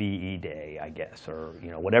on VE Day, I guess, or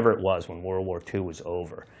whatever it was when World War II was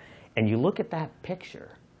over. And you look at that picture,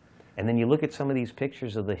 and then you look at some of these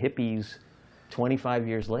pictures of the hippies 25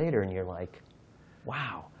 years later, and you're like,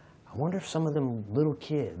 wow, I wonder if some of them little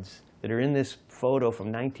kids that are in this photo from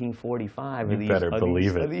 1945 You better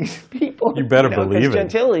believe it. are these people. You better 'cause believe it.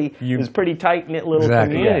 Gentilly You- is a pretty tight-knit little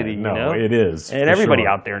Exactly. community, Yeah, no, you know? it is, And for everybody sure.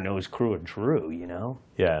 out there knows Crew and Drew, you know?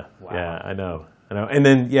 Yeah, Wow. yeah, I know. And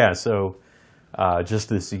then so just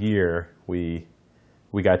this year we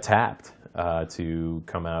got tapped to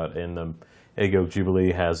come out, and the Eggo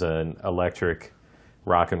Jubilee has an electric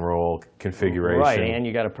rock and roll configuration. Right, and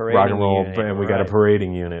you got a parading rock and roll, unit, and we got a right.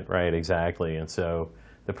 parading unit, right? Exactly. And so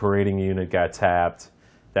the parading unit got tapped.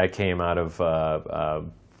 That came out of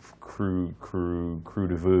Crew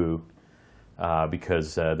de Vue.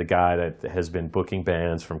 Because the guy that has been booking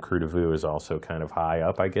bands from Crew de Vue is also kind of high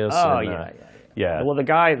up, I guess. Oh, and, yeah. Well, the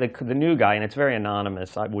guy, the new guy, and it's very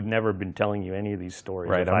anonymous. I would never have been telling you any of these stories.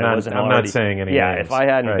 Right, if I'm I not- wasn't I'm not already, saying any Yeah, names. if I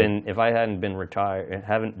hadn't Right.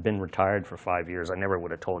 been retired for 5 years, I never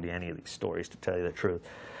would have told you any of these stories. To tell you the truth,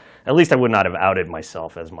 at least I would not have outed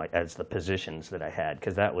myself as the positions that I had,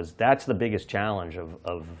 because that's the biggest challenge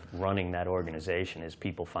of running that organization, is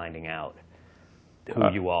people finding out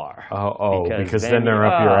who you are. Because then they're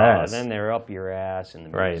up your ass. Then they're up your ass, and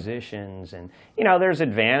the Right. musicians, and there's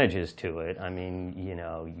advantages to it. I mean,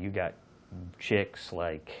 you got chicks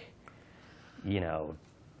like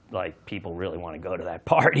people really want to go to that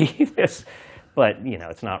party. But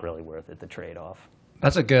it's not really worth it, the trade-off.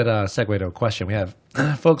 That's a good segue to a question. We have,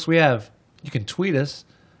 folks, you can tweet us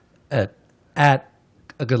at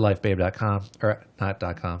agoodlifebabe.com, or not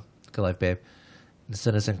 .com, goodlifebabe, and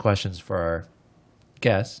send us in questions for our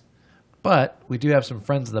guests. But we do have some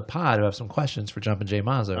friends of the pod who have some questions for Jumpin' Jay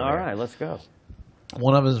Mazza. All right, let's go.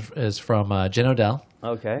 One of them is from Jen Odell,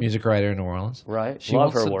 Okay. music writer in New Orleans. Right.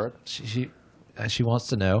 Love wants her to- work. She wants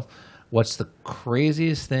to know, what's the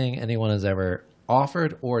craziest thing anyone has ever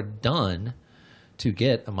offered or done to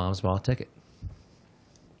get a Mom's Ball ticket?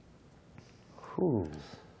 Ooh.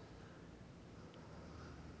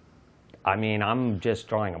 I mean, I'm just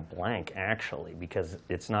drawing a blank, actually, because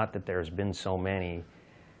it's not that there's been so many.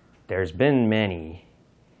 There's been many,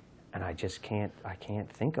 and I can't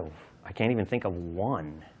even think of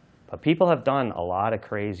one. But people have done a lot of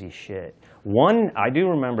crazy shit. One, I do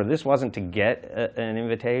remember, this wasn't to get an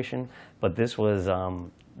invitation, but this was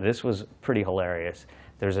pretty hilarious.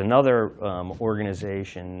 There's another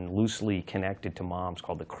organization loosely connected to Moms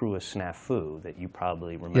called the Crew of Snafu that you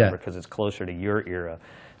probably remember because it's closer to your era.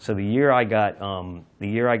 So the year I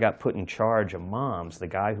got put in charge of Moms, the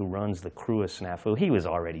guy who runs the Crew of Snafu, he was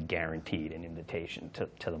already guaranteed an invitation to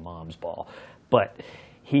the Moms Ball, but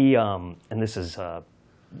he and this is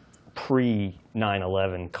pre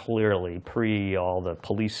 9/11, clearly pre all the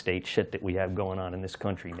police state shit that we have going on in this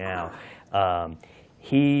country now.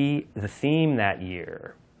 The theme that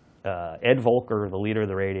year, Ed Volker, the leader of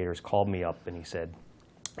the Radiators, called me up and he said,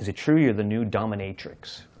 "Is it true you're the new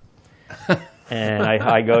dominatrix?" And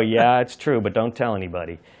I go, "Yeah, it's true, but don't tell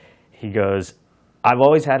anybody." He goes, "I've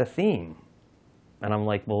always had a theme." And I'm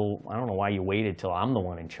like, "Well, I don't know why you waited till I'm the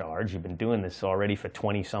one in charge. You've been doing this already for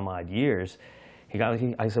 20 some odd years."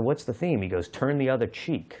 I said, "What's the theme?" He goes, "Turn the other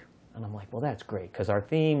cheek." And I'm like, "Well, that's great, because our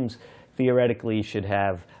themes theoretically should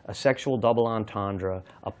have a sexual double entendre,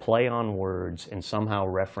 a play on words, and somehow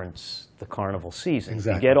reference the carnival season.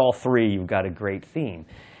 Exactly. If you get all three, you've got a great theme."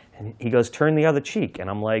 And he goes, "Turn the other cheek." And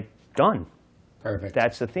I'm like, "Done. Perfect.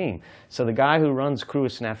 That's the theme." So the guy who runs Crew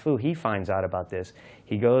of Snafu, he finds out about this.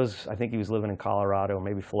 He goes, I think he was living in Colorado or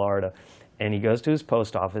maybe Florida, and he goes to his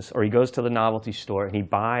post office, or he goes to the novelty store, and he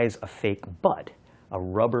buys a fake bud, a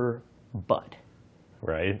rubber bud.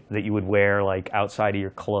 Right. That you would wear like outside of your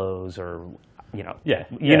clothes, or you know, Yeah,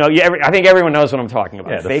 you know, I think everyone knows what I'm talking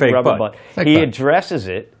about. Yeah, the fake rubber butt. Fake He butt. addresses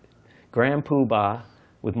it, Grand Poobah,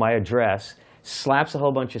 with my address, slaps a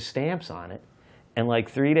whole bunch of stamps on it, and like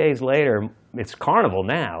 3 days later, it's Carnival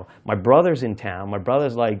now. My brother's in town. My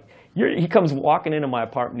brother's like, he comes walking into my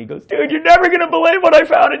apartment. He goes, dude, you're never gonna believe what I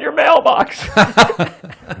found in your mailbox.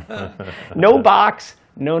 No box,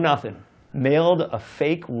 no nothing. Mailed a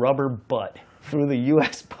fake rubber butt through the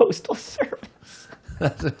U.S. Postal Service.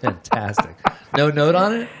 That's fantastic. No note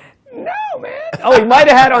on it? No, man. Oh, he might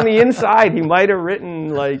have had on the inside. He might have written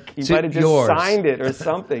like he To might have just yours. signed it or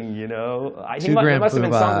something. You know, To there Grand must have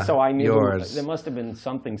been Poobah, something so I knew. yours. There must have been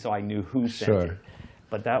something so I knew who sent Sure. it.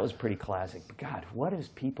 But that was pretty classic. But God, what has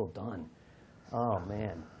people done? Oh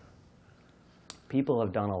man, people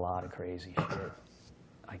have done a lot of crazy shit.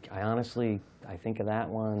 I honestly, I think of that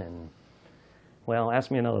one and. Well, ask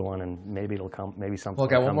me another one, and maybe it'll come. Maybe something. Well, I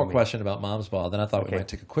got will one come more to me. question about Mom's Ball. Then I thought we Okay. might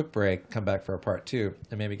take a quick break, come back for a part 2,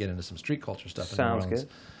 and maybe get into some street culture stuff. Sounds in New good.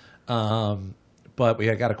 Orleans. But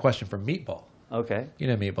we got a question from Meatball. Okay. You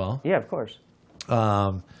know Meatball. Yeah, of course.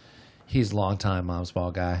 He's a longtime Mom's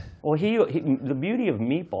Ball guy. Well, the beauty of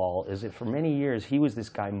Meatball is that for many years he was this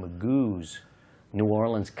guy Magoo's New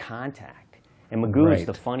Orleans contact. And Magoo is Right.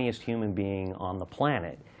 the funniest human being on the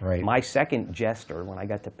planet. Right. My second jester, when I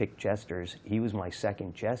got to pick jesters, he was my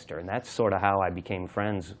second jester. And that's sort of how I became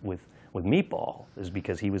friends with Meatball, is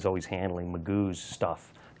because he was always handling Magoo's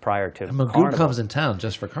stuff prior to And Magoo Carnival. comes in town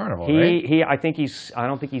just for Carnival, right? I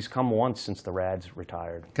don't think he's come once since the Rads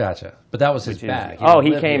retired. Gotcha. But that was his Which is- bag. he didn't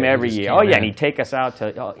live came here. every just year. came Oh yeah, in. and he'd take us out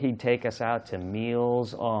to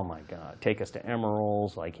meals. Oh my God, take us to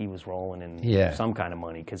Emerald's. Like he was rolling in Yeah. some kind of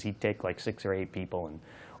money because he'd take like 6 or 8 people and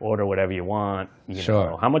order whatever you want. You Sure.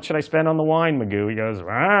 know, how much should I spend on the wine, Magoo? He goes,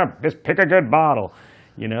 just pick a good bottle.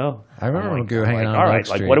 You know. I remember I'm like, Magoo hanging out all on right, Oak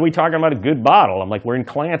like Street. what are we talking about? A good bottle? I'm like, we're in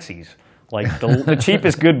Clancy's. Like the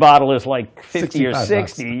cheapest good bottle is like 50 or 65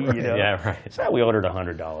 60. bucks. You know. Yeah, right. So we ordered a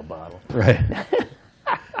 $100 bottle. Right. Yeah,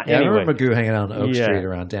 I Anyway. remember Magoo hanging out on Oak Yeah. Street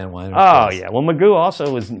around Dan Weiner's Oh place. yeah. Well, Magoo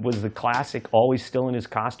also was the classic, always still in his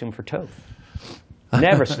costume for Toph.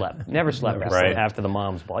 Never slept Right. after the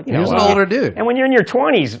Mom's Ball. You He was know, an older dude. And when you're in your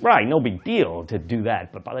 20s, right, no big deal to do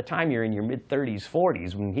that. But by the time you're in your mid 30s,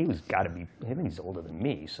 40s, when he was got to be, I think he's older than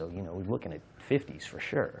me, so you know, we're looking at 50s for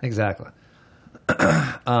sure. Exactly.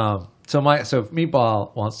 So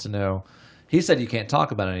Meatball wants to know. He said you can't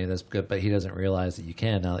talk about any of this, but he doesn't realize that you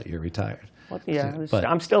can now that you're retired. Well, yeah, But-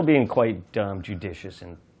 I'm still being quite judicious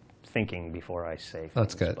and thinking before I say things.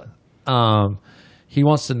 That's good. But He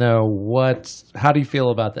wants to know how do you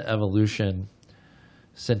feel about the evolution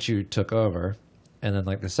since you took over? And then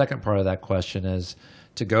like the second part of that question is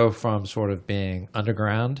to go from sort of being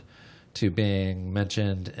underground to being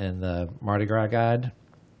mentioned in the Mardi Gras guide.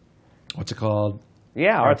 What's it called?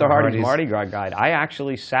 yeah, Arthur Hardy's Hardy's- Mardi Gras guide. I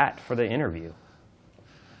actually sat for the interview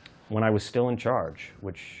when I was still in charge,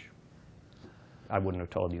 which I wouldn't have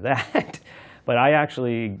told you that. But I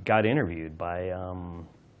actually got interviewed by,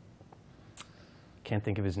 can't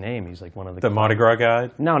think of his name. He's like one of The Mardi Gras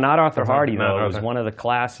guide? No, not Arthur Hardy not though. It was Arthur. one of the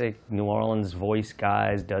classic New Orleans voice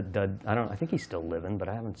guys. I think he's still living, but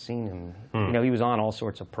I haven't seen him. You know, he was on all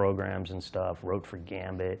sorts of programs and stuff. Wrote for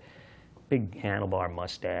Gambit. Big handlebar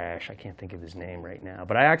mustache. I can't think of his name right now.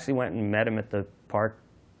 But I actually went and met him at the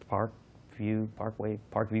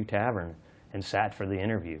Parkview Tavern and sat for the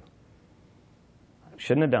interview.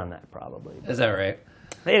 Shouldn't have done that probably. Is that right?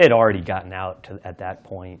 They had already gotten out at that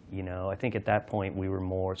point, you know. I think at that point we were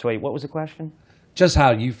more. So wait, what was the question? Just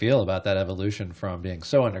how you feel about that evolution from being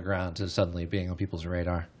so underground to suddenly being on people's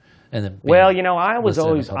radar, and then being Well, you know, I was listed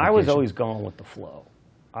in a always publication. going with the flow.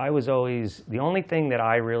 I was always the only thing that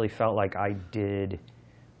I really felt like I did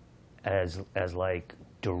as like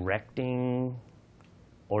directing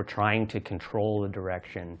or trying to control the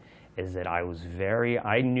direction is that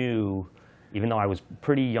I knew, even though I was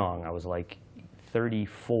pretty young, I was like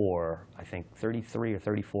 34, I think 33 or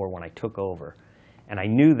 34 when I took over. And I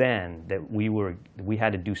knew then that we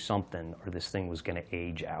had to do something or this thing was going to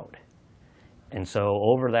age out. And so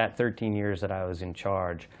over that 13 years that I was in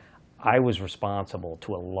charge, I was responsible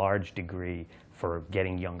to a large degree for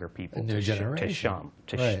getting younger people new generation.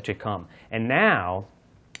 to come. And now,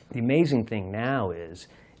 the amazing thing now is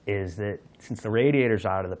that since the Radiator's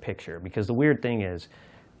out of the picture, because the weird thing is,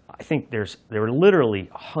 I think there are literally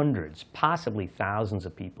hundreds, possibly thousands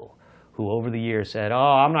of people who over the years said, "Oh,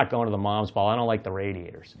 I'm not going to the Mom's Ball. I don't like the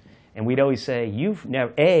Radiators." And we'd always say, you've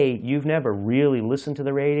never really listened to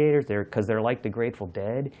the Radiators because they're like the Grateful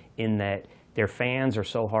Dead in that their fans are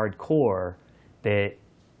so hardcore that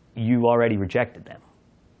you already rejected them.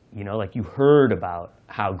 You know, like you heard about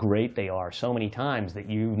how great they are so many times that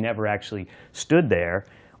you never actually stood there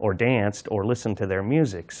or danced or listened to their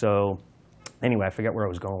music. So anyway, I forget where I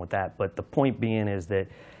was going with that. But the point being is that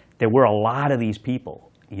there were a lot of these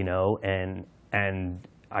people, you know, and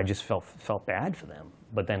I just felt bad for them.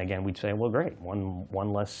 But then again, we'd say, well, great, one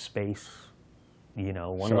less space, you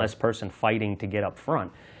know, one less person fighting to get up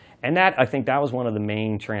front. And that, I think that was one of the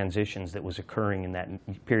main transitions that was occurring in that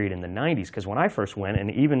period in the 90s. Because when I first went,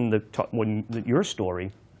 and even your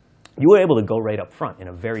story, you were able to go right up front in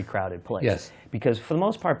a very crowded place. Yes. Because for the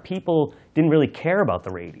most part, people didn't really care about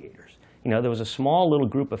the Radiators. You know, there was a small little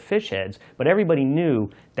group of fish heads, but everybody knew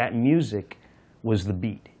that music was the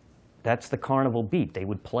beat. That's the carnival beat. They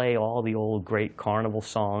would play all the old great carnival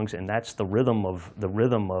songs, and that's the rhythm of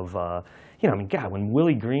you know, I mean, God, when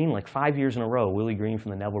Willie Green, like 5 years in a row, Willie Green from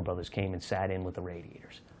the Neville Brothers came and sat in with the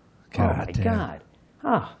Radiators. God oh my damn. God.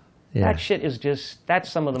 Ah, Yeah. that shit is just, that's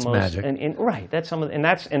some of the It's most, magic. right, that's some of, and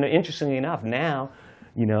interestingly enough, now,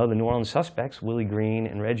 you know, the New Orleans Suspects, Willie Green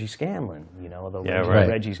and Reggie Scanlon, you know, although Yeah, right.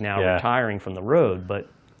 Reggie's now Yeah. retiring from the road, but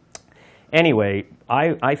anyway,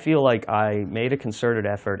 I feel like I made a concerted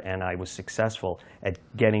effort and I was successful at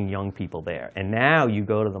getting young people there. And now you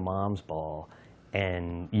go to the Mom's Ball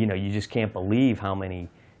and, you know, you just can't believe how many,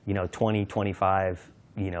 you know, 20, 25,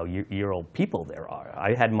 you know, year old people there are.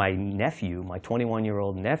 I had my nephew, my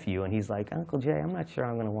 21-year-old nephew, and he's like, Uncle Jay, I'm not sure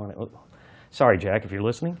I'm going to want to. Sorry, Jack, if you're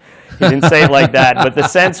listening. He didn't say it like that, but the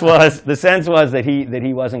sense was that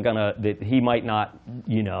he wasn't gonna, that he might not,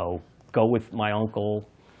 you know, go with my uncle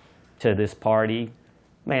to this party.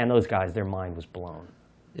 Man, those guys, their mind was blown.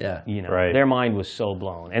 Yeah. You know, Right. their mind was so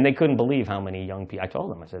blown, and they couldn't believe how many young people. I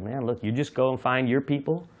told them, I said, man, look, you just go and find your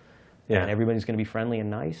people, Yeah. and everybody's going to be friendly and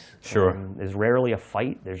nice. Sure. And there's rarely a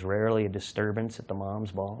fight. There's rarely a disturbance at the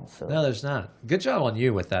Mom's Ball. So No, there's not. Good job on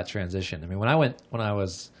you with that transition. I mean, when I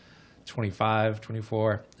was 25,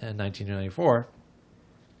 24, and 1994,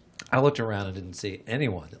 I looked around and didn't see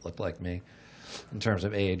anyone that looked like me in terms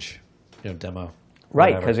of age, you know, demo.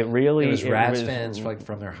 Right, whatever. 'cause it really- was it Rats was- fans like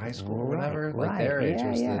from their high school or Right, whatever. Like right. their age Yeah,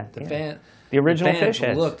 was yeah, the yeah. fan. The original fans fish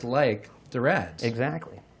heads. looked like the Rats,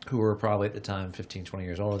 exactly. who were probably at the time 15, 20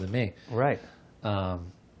 years older than me. Right.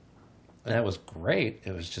 And that was great.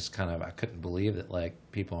 It was just kind of, I couldn't believe that like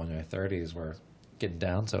people in their 30s were getting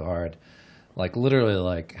down so hard, like literally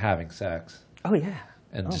like having sex Oh yeah.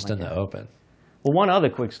 and Oh, just my in the God. open. Well, one other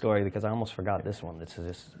quick story, because I almost forgot this one. This is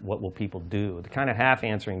just, what will people do? The kind of half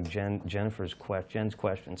answering Jen's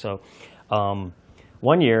question. So,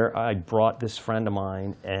 one year I brought this friend of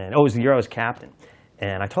mine, and it was the year I was captain,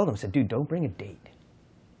 and I told him, I said, dude, don't bring a date.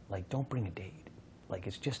 Like, don't bring a date. Like,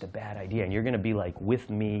 it's just a bad idea, and you're going to be like with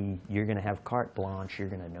me. You're going to have carte blanche. You're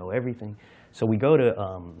going to know everything. So we go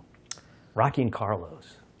to Rocky and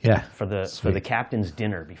Carlos. Yeah. For the Sweet. captain's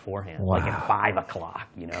dinner beforehand, like at Wow. 5 o'clock.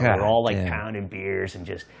 You know, God we're all like damn. pounding beers and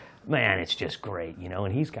just, man, it's just great. You know,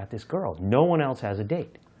 and he's got this girl. No one else has a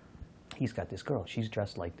date. He's got this girl. She's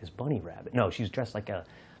dressed like this bunny rabbit. No, she's dressed like a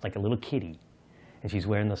little kitty, and she's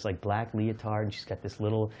wearing this like black leotard, and she's got this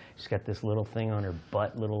little thing on her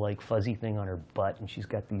butt, little like fuzzy thing on her butt, and she's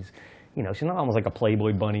got these, you know, she's not almost like a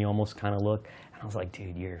Playboy bunny almost kind of look. And I was like,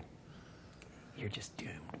 dude, you're just doomed.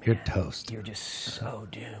 Man. You're toast. You're just so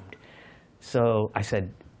doomed. So I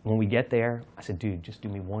said, when we get there, I said, dude, just do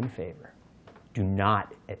me one favor. Do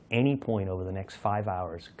not at any point over the next 5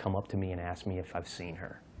 hours come up to me and ask me if I've seen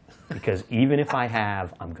her. Because even if I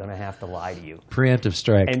have, I'm going to have to lie to you. Preemptive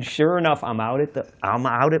strike. And sure enough, I'm out at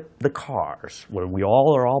the cars where we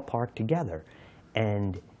all are all parked together.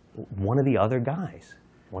 And one of the other guys,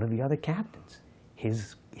 one of the other captains,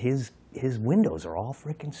 his windows are all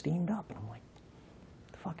freaking steamed up. And I'm like,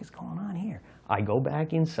 what the fuck is going on here? I go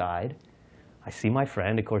back inside. I see my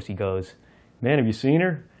friend. Of course, he goes, man, have you seen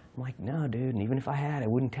her? I'm like, no, dude. And even if I had, I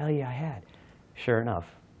wouldn't tell you I had. Sure enough,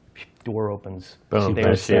 door opens. Boom,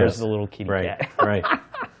 there she There's is. the little kitty Right, cat. right.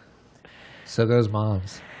 So goes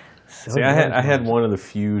moms. So See, I good. had one of the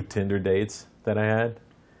few Tinder dates that I had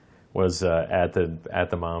was at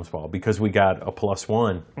the Mom's Ball because we got a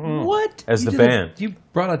 +1 What? as You the did band. you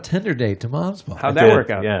brought a Tinder date to mom's ball. How'd that Did, work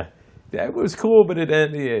out? Yeah. Yeah, it was cool, but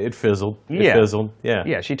it fizzled. It Yeah. fizzled. Yeah.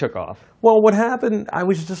 Yeah, she took off. Well, what happened? I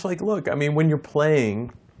was just like, look. I mean, when you're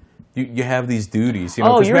playing, you have these duties. You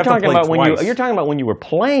know, Oh, 'cause we you're have to talking play about when twice. you're talking about when you were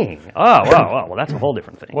playing. Oh, well, that's a whole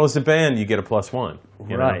different thing. Well, as a band, you get a +1.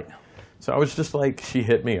 You know? Right. So I was just like, she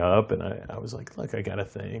hit me up, and I was like, look, I got a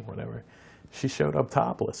thing, whatever. She showed up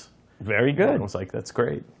topless. Very I good. was like, that's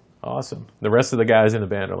great. Awesome. The rest of the guys in the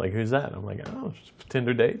band are like, who's that? I'm like, oh, just a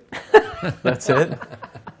Tinder date. That's it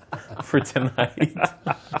for tonight.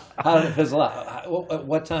 How did it fizzle out?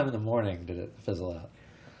 What time in the morning did it fizzle out?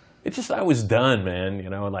 I was done, man. You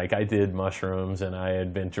know, like I did mushrooms and I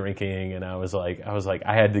had been drinking, and I was like,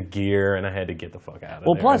 I had the gear and I had to get the fuck out of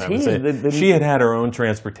Well, there. plus And that was he's it. She had her own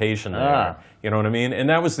transportation there. Ah. You know what I mean? And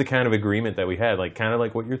that was the kind of agreement that we had, like kind of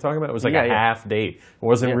like what you're talking about. It was like Yeah, a yeah. half date. It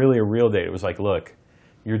wasn't Yeah. really a real date. It was like, look,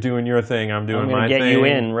 you're doing your thing, I'm doing I'm my gonna get thing. you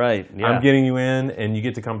in, right? Yeah. I'm getting you in, and you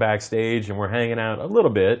get to come backstage, and we're hanging out a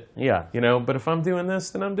little bit. Yeah. You know, but if I'm doing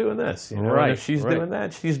this, then I'm doing this. You know? Right, And if she's right. doing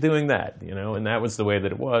that, she's doing that. You know, and that was the way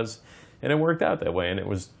that it was, and it worked out that way, and it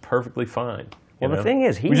was perfectly fine. you Well, the know? thing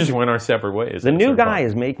is, we he's- just went our separate ways. The at a new certain guy point.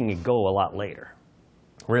 is making it go a lot later.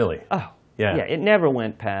 Really. Oh, Yeah. Yeah, it never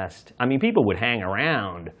went past. I mean, people would hang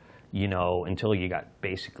around, you know, until you got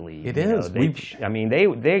basically. It you know, is. I mean,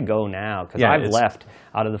 they go now because Yeah, I've it's- left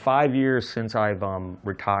out of the 5 years since I've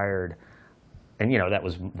retired, and you know that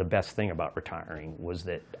was the best thing about retiring was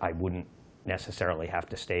that I wouldn't necessarily have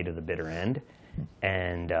to stay to the bitter end,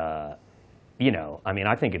 and. You know, I mean,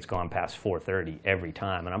 I think it's gone past 4:30 every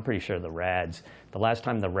time, and I'm pretty sure the last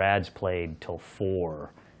time the Rads played till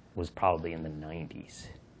 4 was probably in the 90s.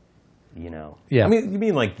 You know. Yeah. I mean, you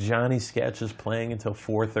mean like Johnny Sketch is playing until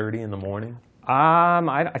 4:30 in the morning?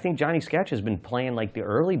 I think Johnny Sketch has been playing like the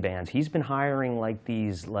early bands. He's been hiring like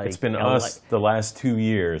these like. It's been us the last 2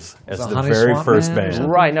 years as it the Honey very Swamp first Man or band.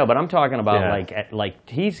 something? Right, no, but I'm talking about Yeah. like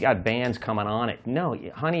he's got bands coming on it. No,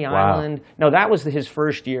 Honey Wow. Island. No, that was his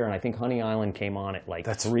first year, and I think Honey Island came on at like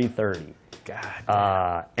That's- 3:30.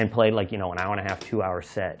 God. And played like, you know, an hour and a half, 2 hour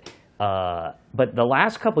set. But the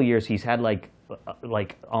last couple years, he's had like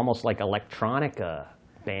almost like electronica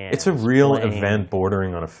bands. It's a real playing. event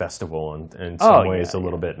bordering on a festival in some ways a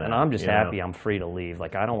little bit now. And I'm just you know? happy I'm free to leave.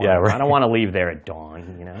 Like I don't want Yeah, right. I don't want to leave there at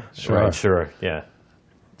dawn, you know. Right, sure, yeah.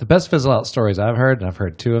 The best fizzle out stories I've heard, and I've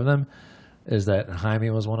heard 2 of them, is that Jaime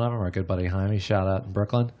was one of them. Our good buddy Jaime, shout out in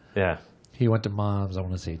Brooklyn. Yeah. He went to Mom's, I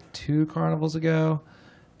want to say 2 carnivals ago,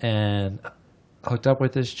 and hooked up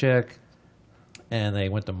with this chick, and they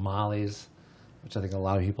went to Molly's, which I think a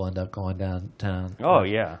lot of people end up going downtown. Oh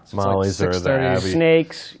yeah. So it's like Molly's or the 6:30. Abbey.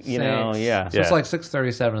 Snakes, you know, Snakes. yeah. So it's Yeah. like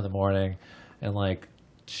 6:37 in the morning, and like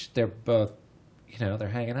they're both, you know, they're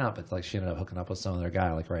hanging out, but like she ended up hooking up with some other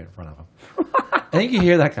guy like right in front of him. I think you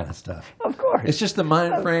hear that kind of stuff. Of course. It's just the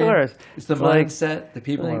mind frame. course. It's the It's like- mindset that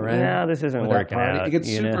people like, are in. no, this isn't with that working party. out, It gets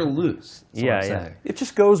you super know? loose. That's Yeah, what I'm yeah. saying. It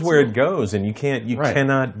just goes where it goes, and you Right.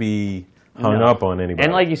 cannot be hung No. up on anybody.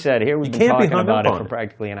 And like you said, here we've You been can't be talking hung about up it on for it.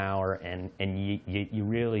 practically an hour, and you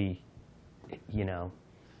really, you know,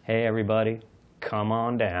 hey everybody, come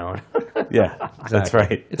on down. Yeah, that's Exactly.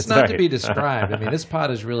 right. It's That's not to right. be described. I mean, this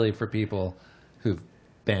pod is really for people who've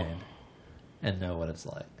been and know what it's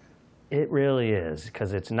like. It really is,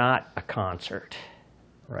 because it's not a concert,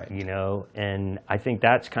 Right. you know, and I think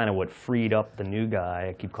that's kind of what freed up the new guy.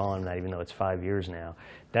 I keep calling him that even though it's 5 years now.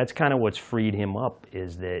 That's kind of what's freed him up,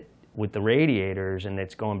 is that with the Radiators, and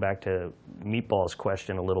it's going back to Meatball's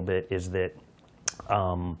question a little bit, is that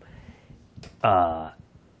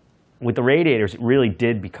with the Radiators, it really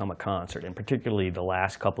did become a concert, and particularly the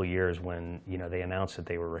last couple of years when, you know, they announced that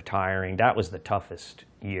they were retiring. That was the toughest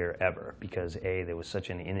year ever, because there was such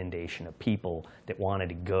an inundation of people that wanted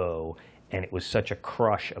to go, and it was such a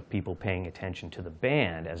crush of people paying attention to the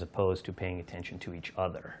band as opposed to paying attention to each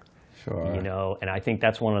other. Sure. You know, and I think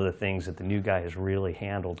that's one of the things that the new guy has really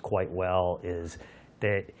handled quite well, is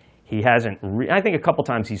that he hasn't. I think a couple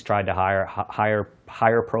times he's tried to hire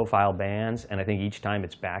higher profile bands, and I think each time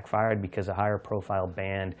it's backfired because a higher profile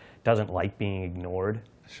band doesn't like being ignored,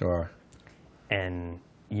 Sure. and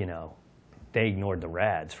you know, they ignored the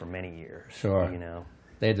Rads for many years. Sure. You know,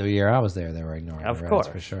 The year I was there, they were ignoring of the course,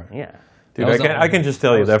 Reds for sure. Yeah. Dude, That was I can just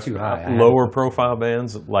tell you that was that too high. lower profile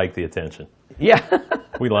bands like the attention. Yeah.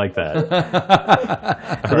 We like that.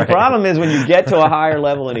 The problem is when you get to a higher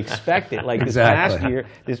level and expect it. Like this Exactly. past year,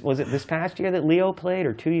 this past year that Leo played,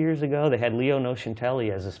 or 2 years ago, they had Leo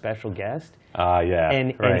Nochentelli as a special guest. Yeah.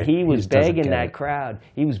 And right. he was just doesn't begging get that it. crowd.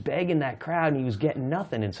 He was begging that crowd, and he was getting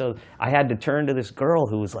nothing. And so I had to turn to this girl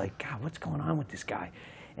who was like, God, what's going on with this guy?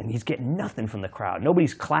 And he's getting nothing from the crowd.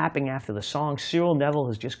 Nobody's clapping after the song. Cyril Neville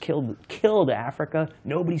has just killed Africa.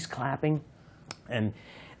 Nobody's clapping. And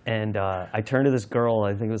I turned to this girl,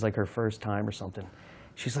 I think it was like her first time or something.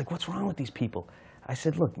 She's like, what's wrong with these people? I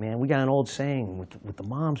said, look, man, we got an old saying with the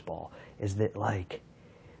Mom's Ball, is that like,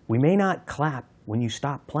 we may not clap when you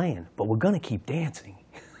stop playing, but we're going to keep dancing.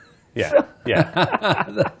 Yeah. Yeah.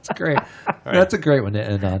 That's great. That's a great one to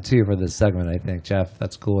end on, too, for this segment, I think, Jeff.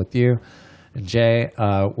 That's cool with you. And Jay,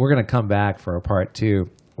 we're going to come back for a part 2.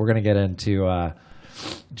 We're going to get into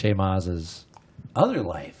Jay Maz's other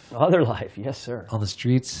life Other life, yes, sir. on the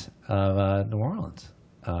streets of New Orleans,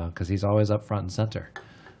 because he's always up front and center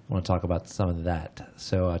want to talk about some of that.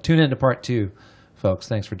 So tune in to part 2, folks.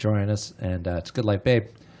 Thanks for joining us. And it's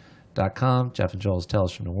goodlifebabe.com. Jeff and Joel's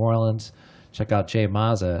Tales from New Orleans. Check out Jay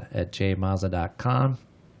Mazza at jmazza.com.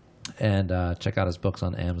 And check out his books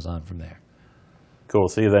on Amazon from there. Cool.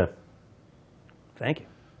 See you then. Thank you.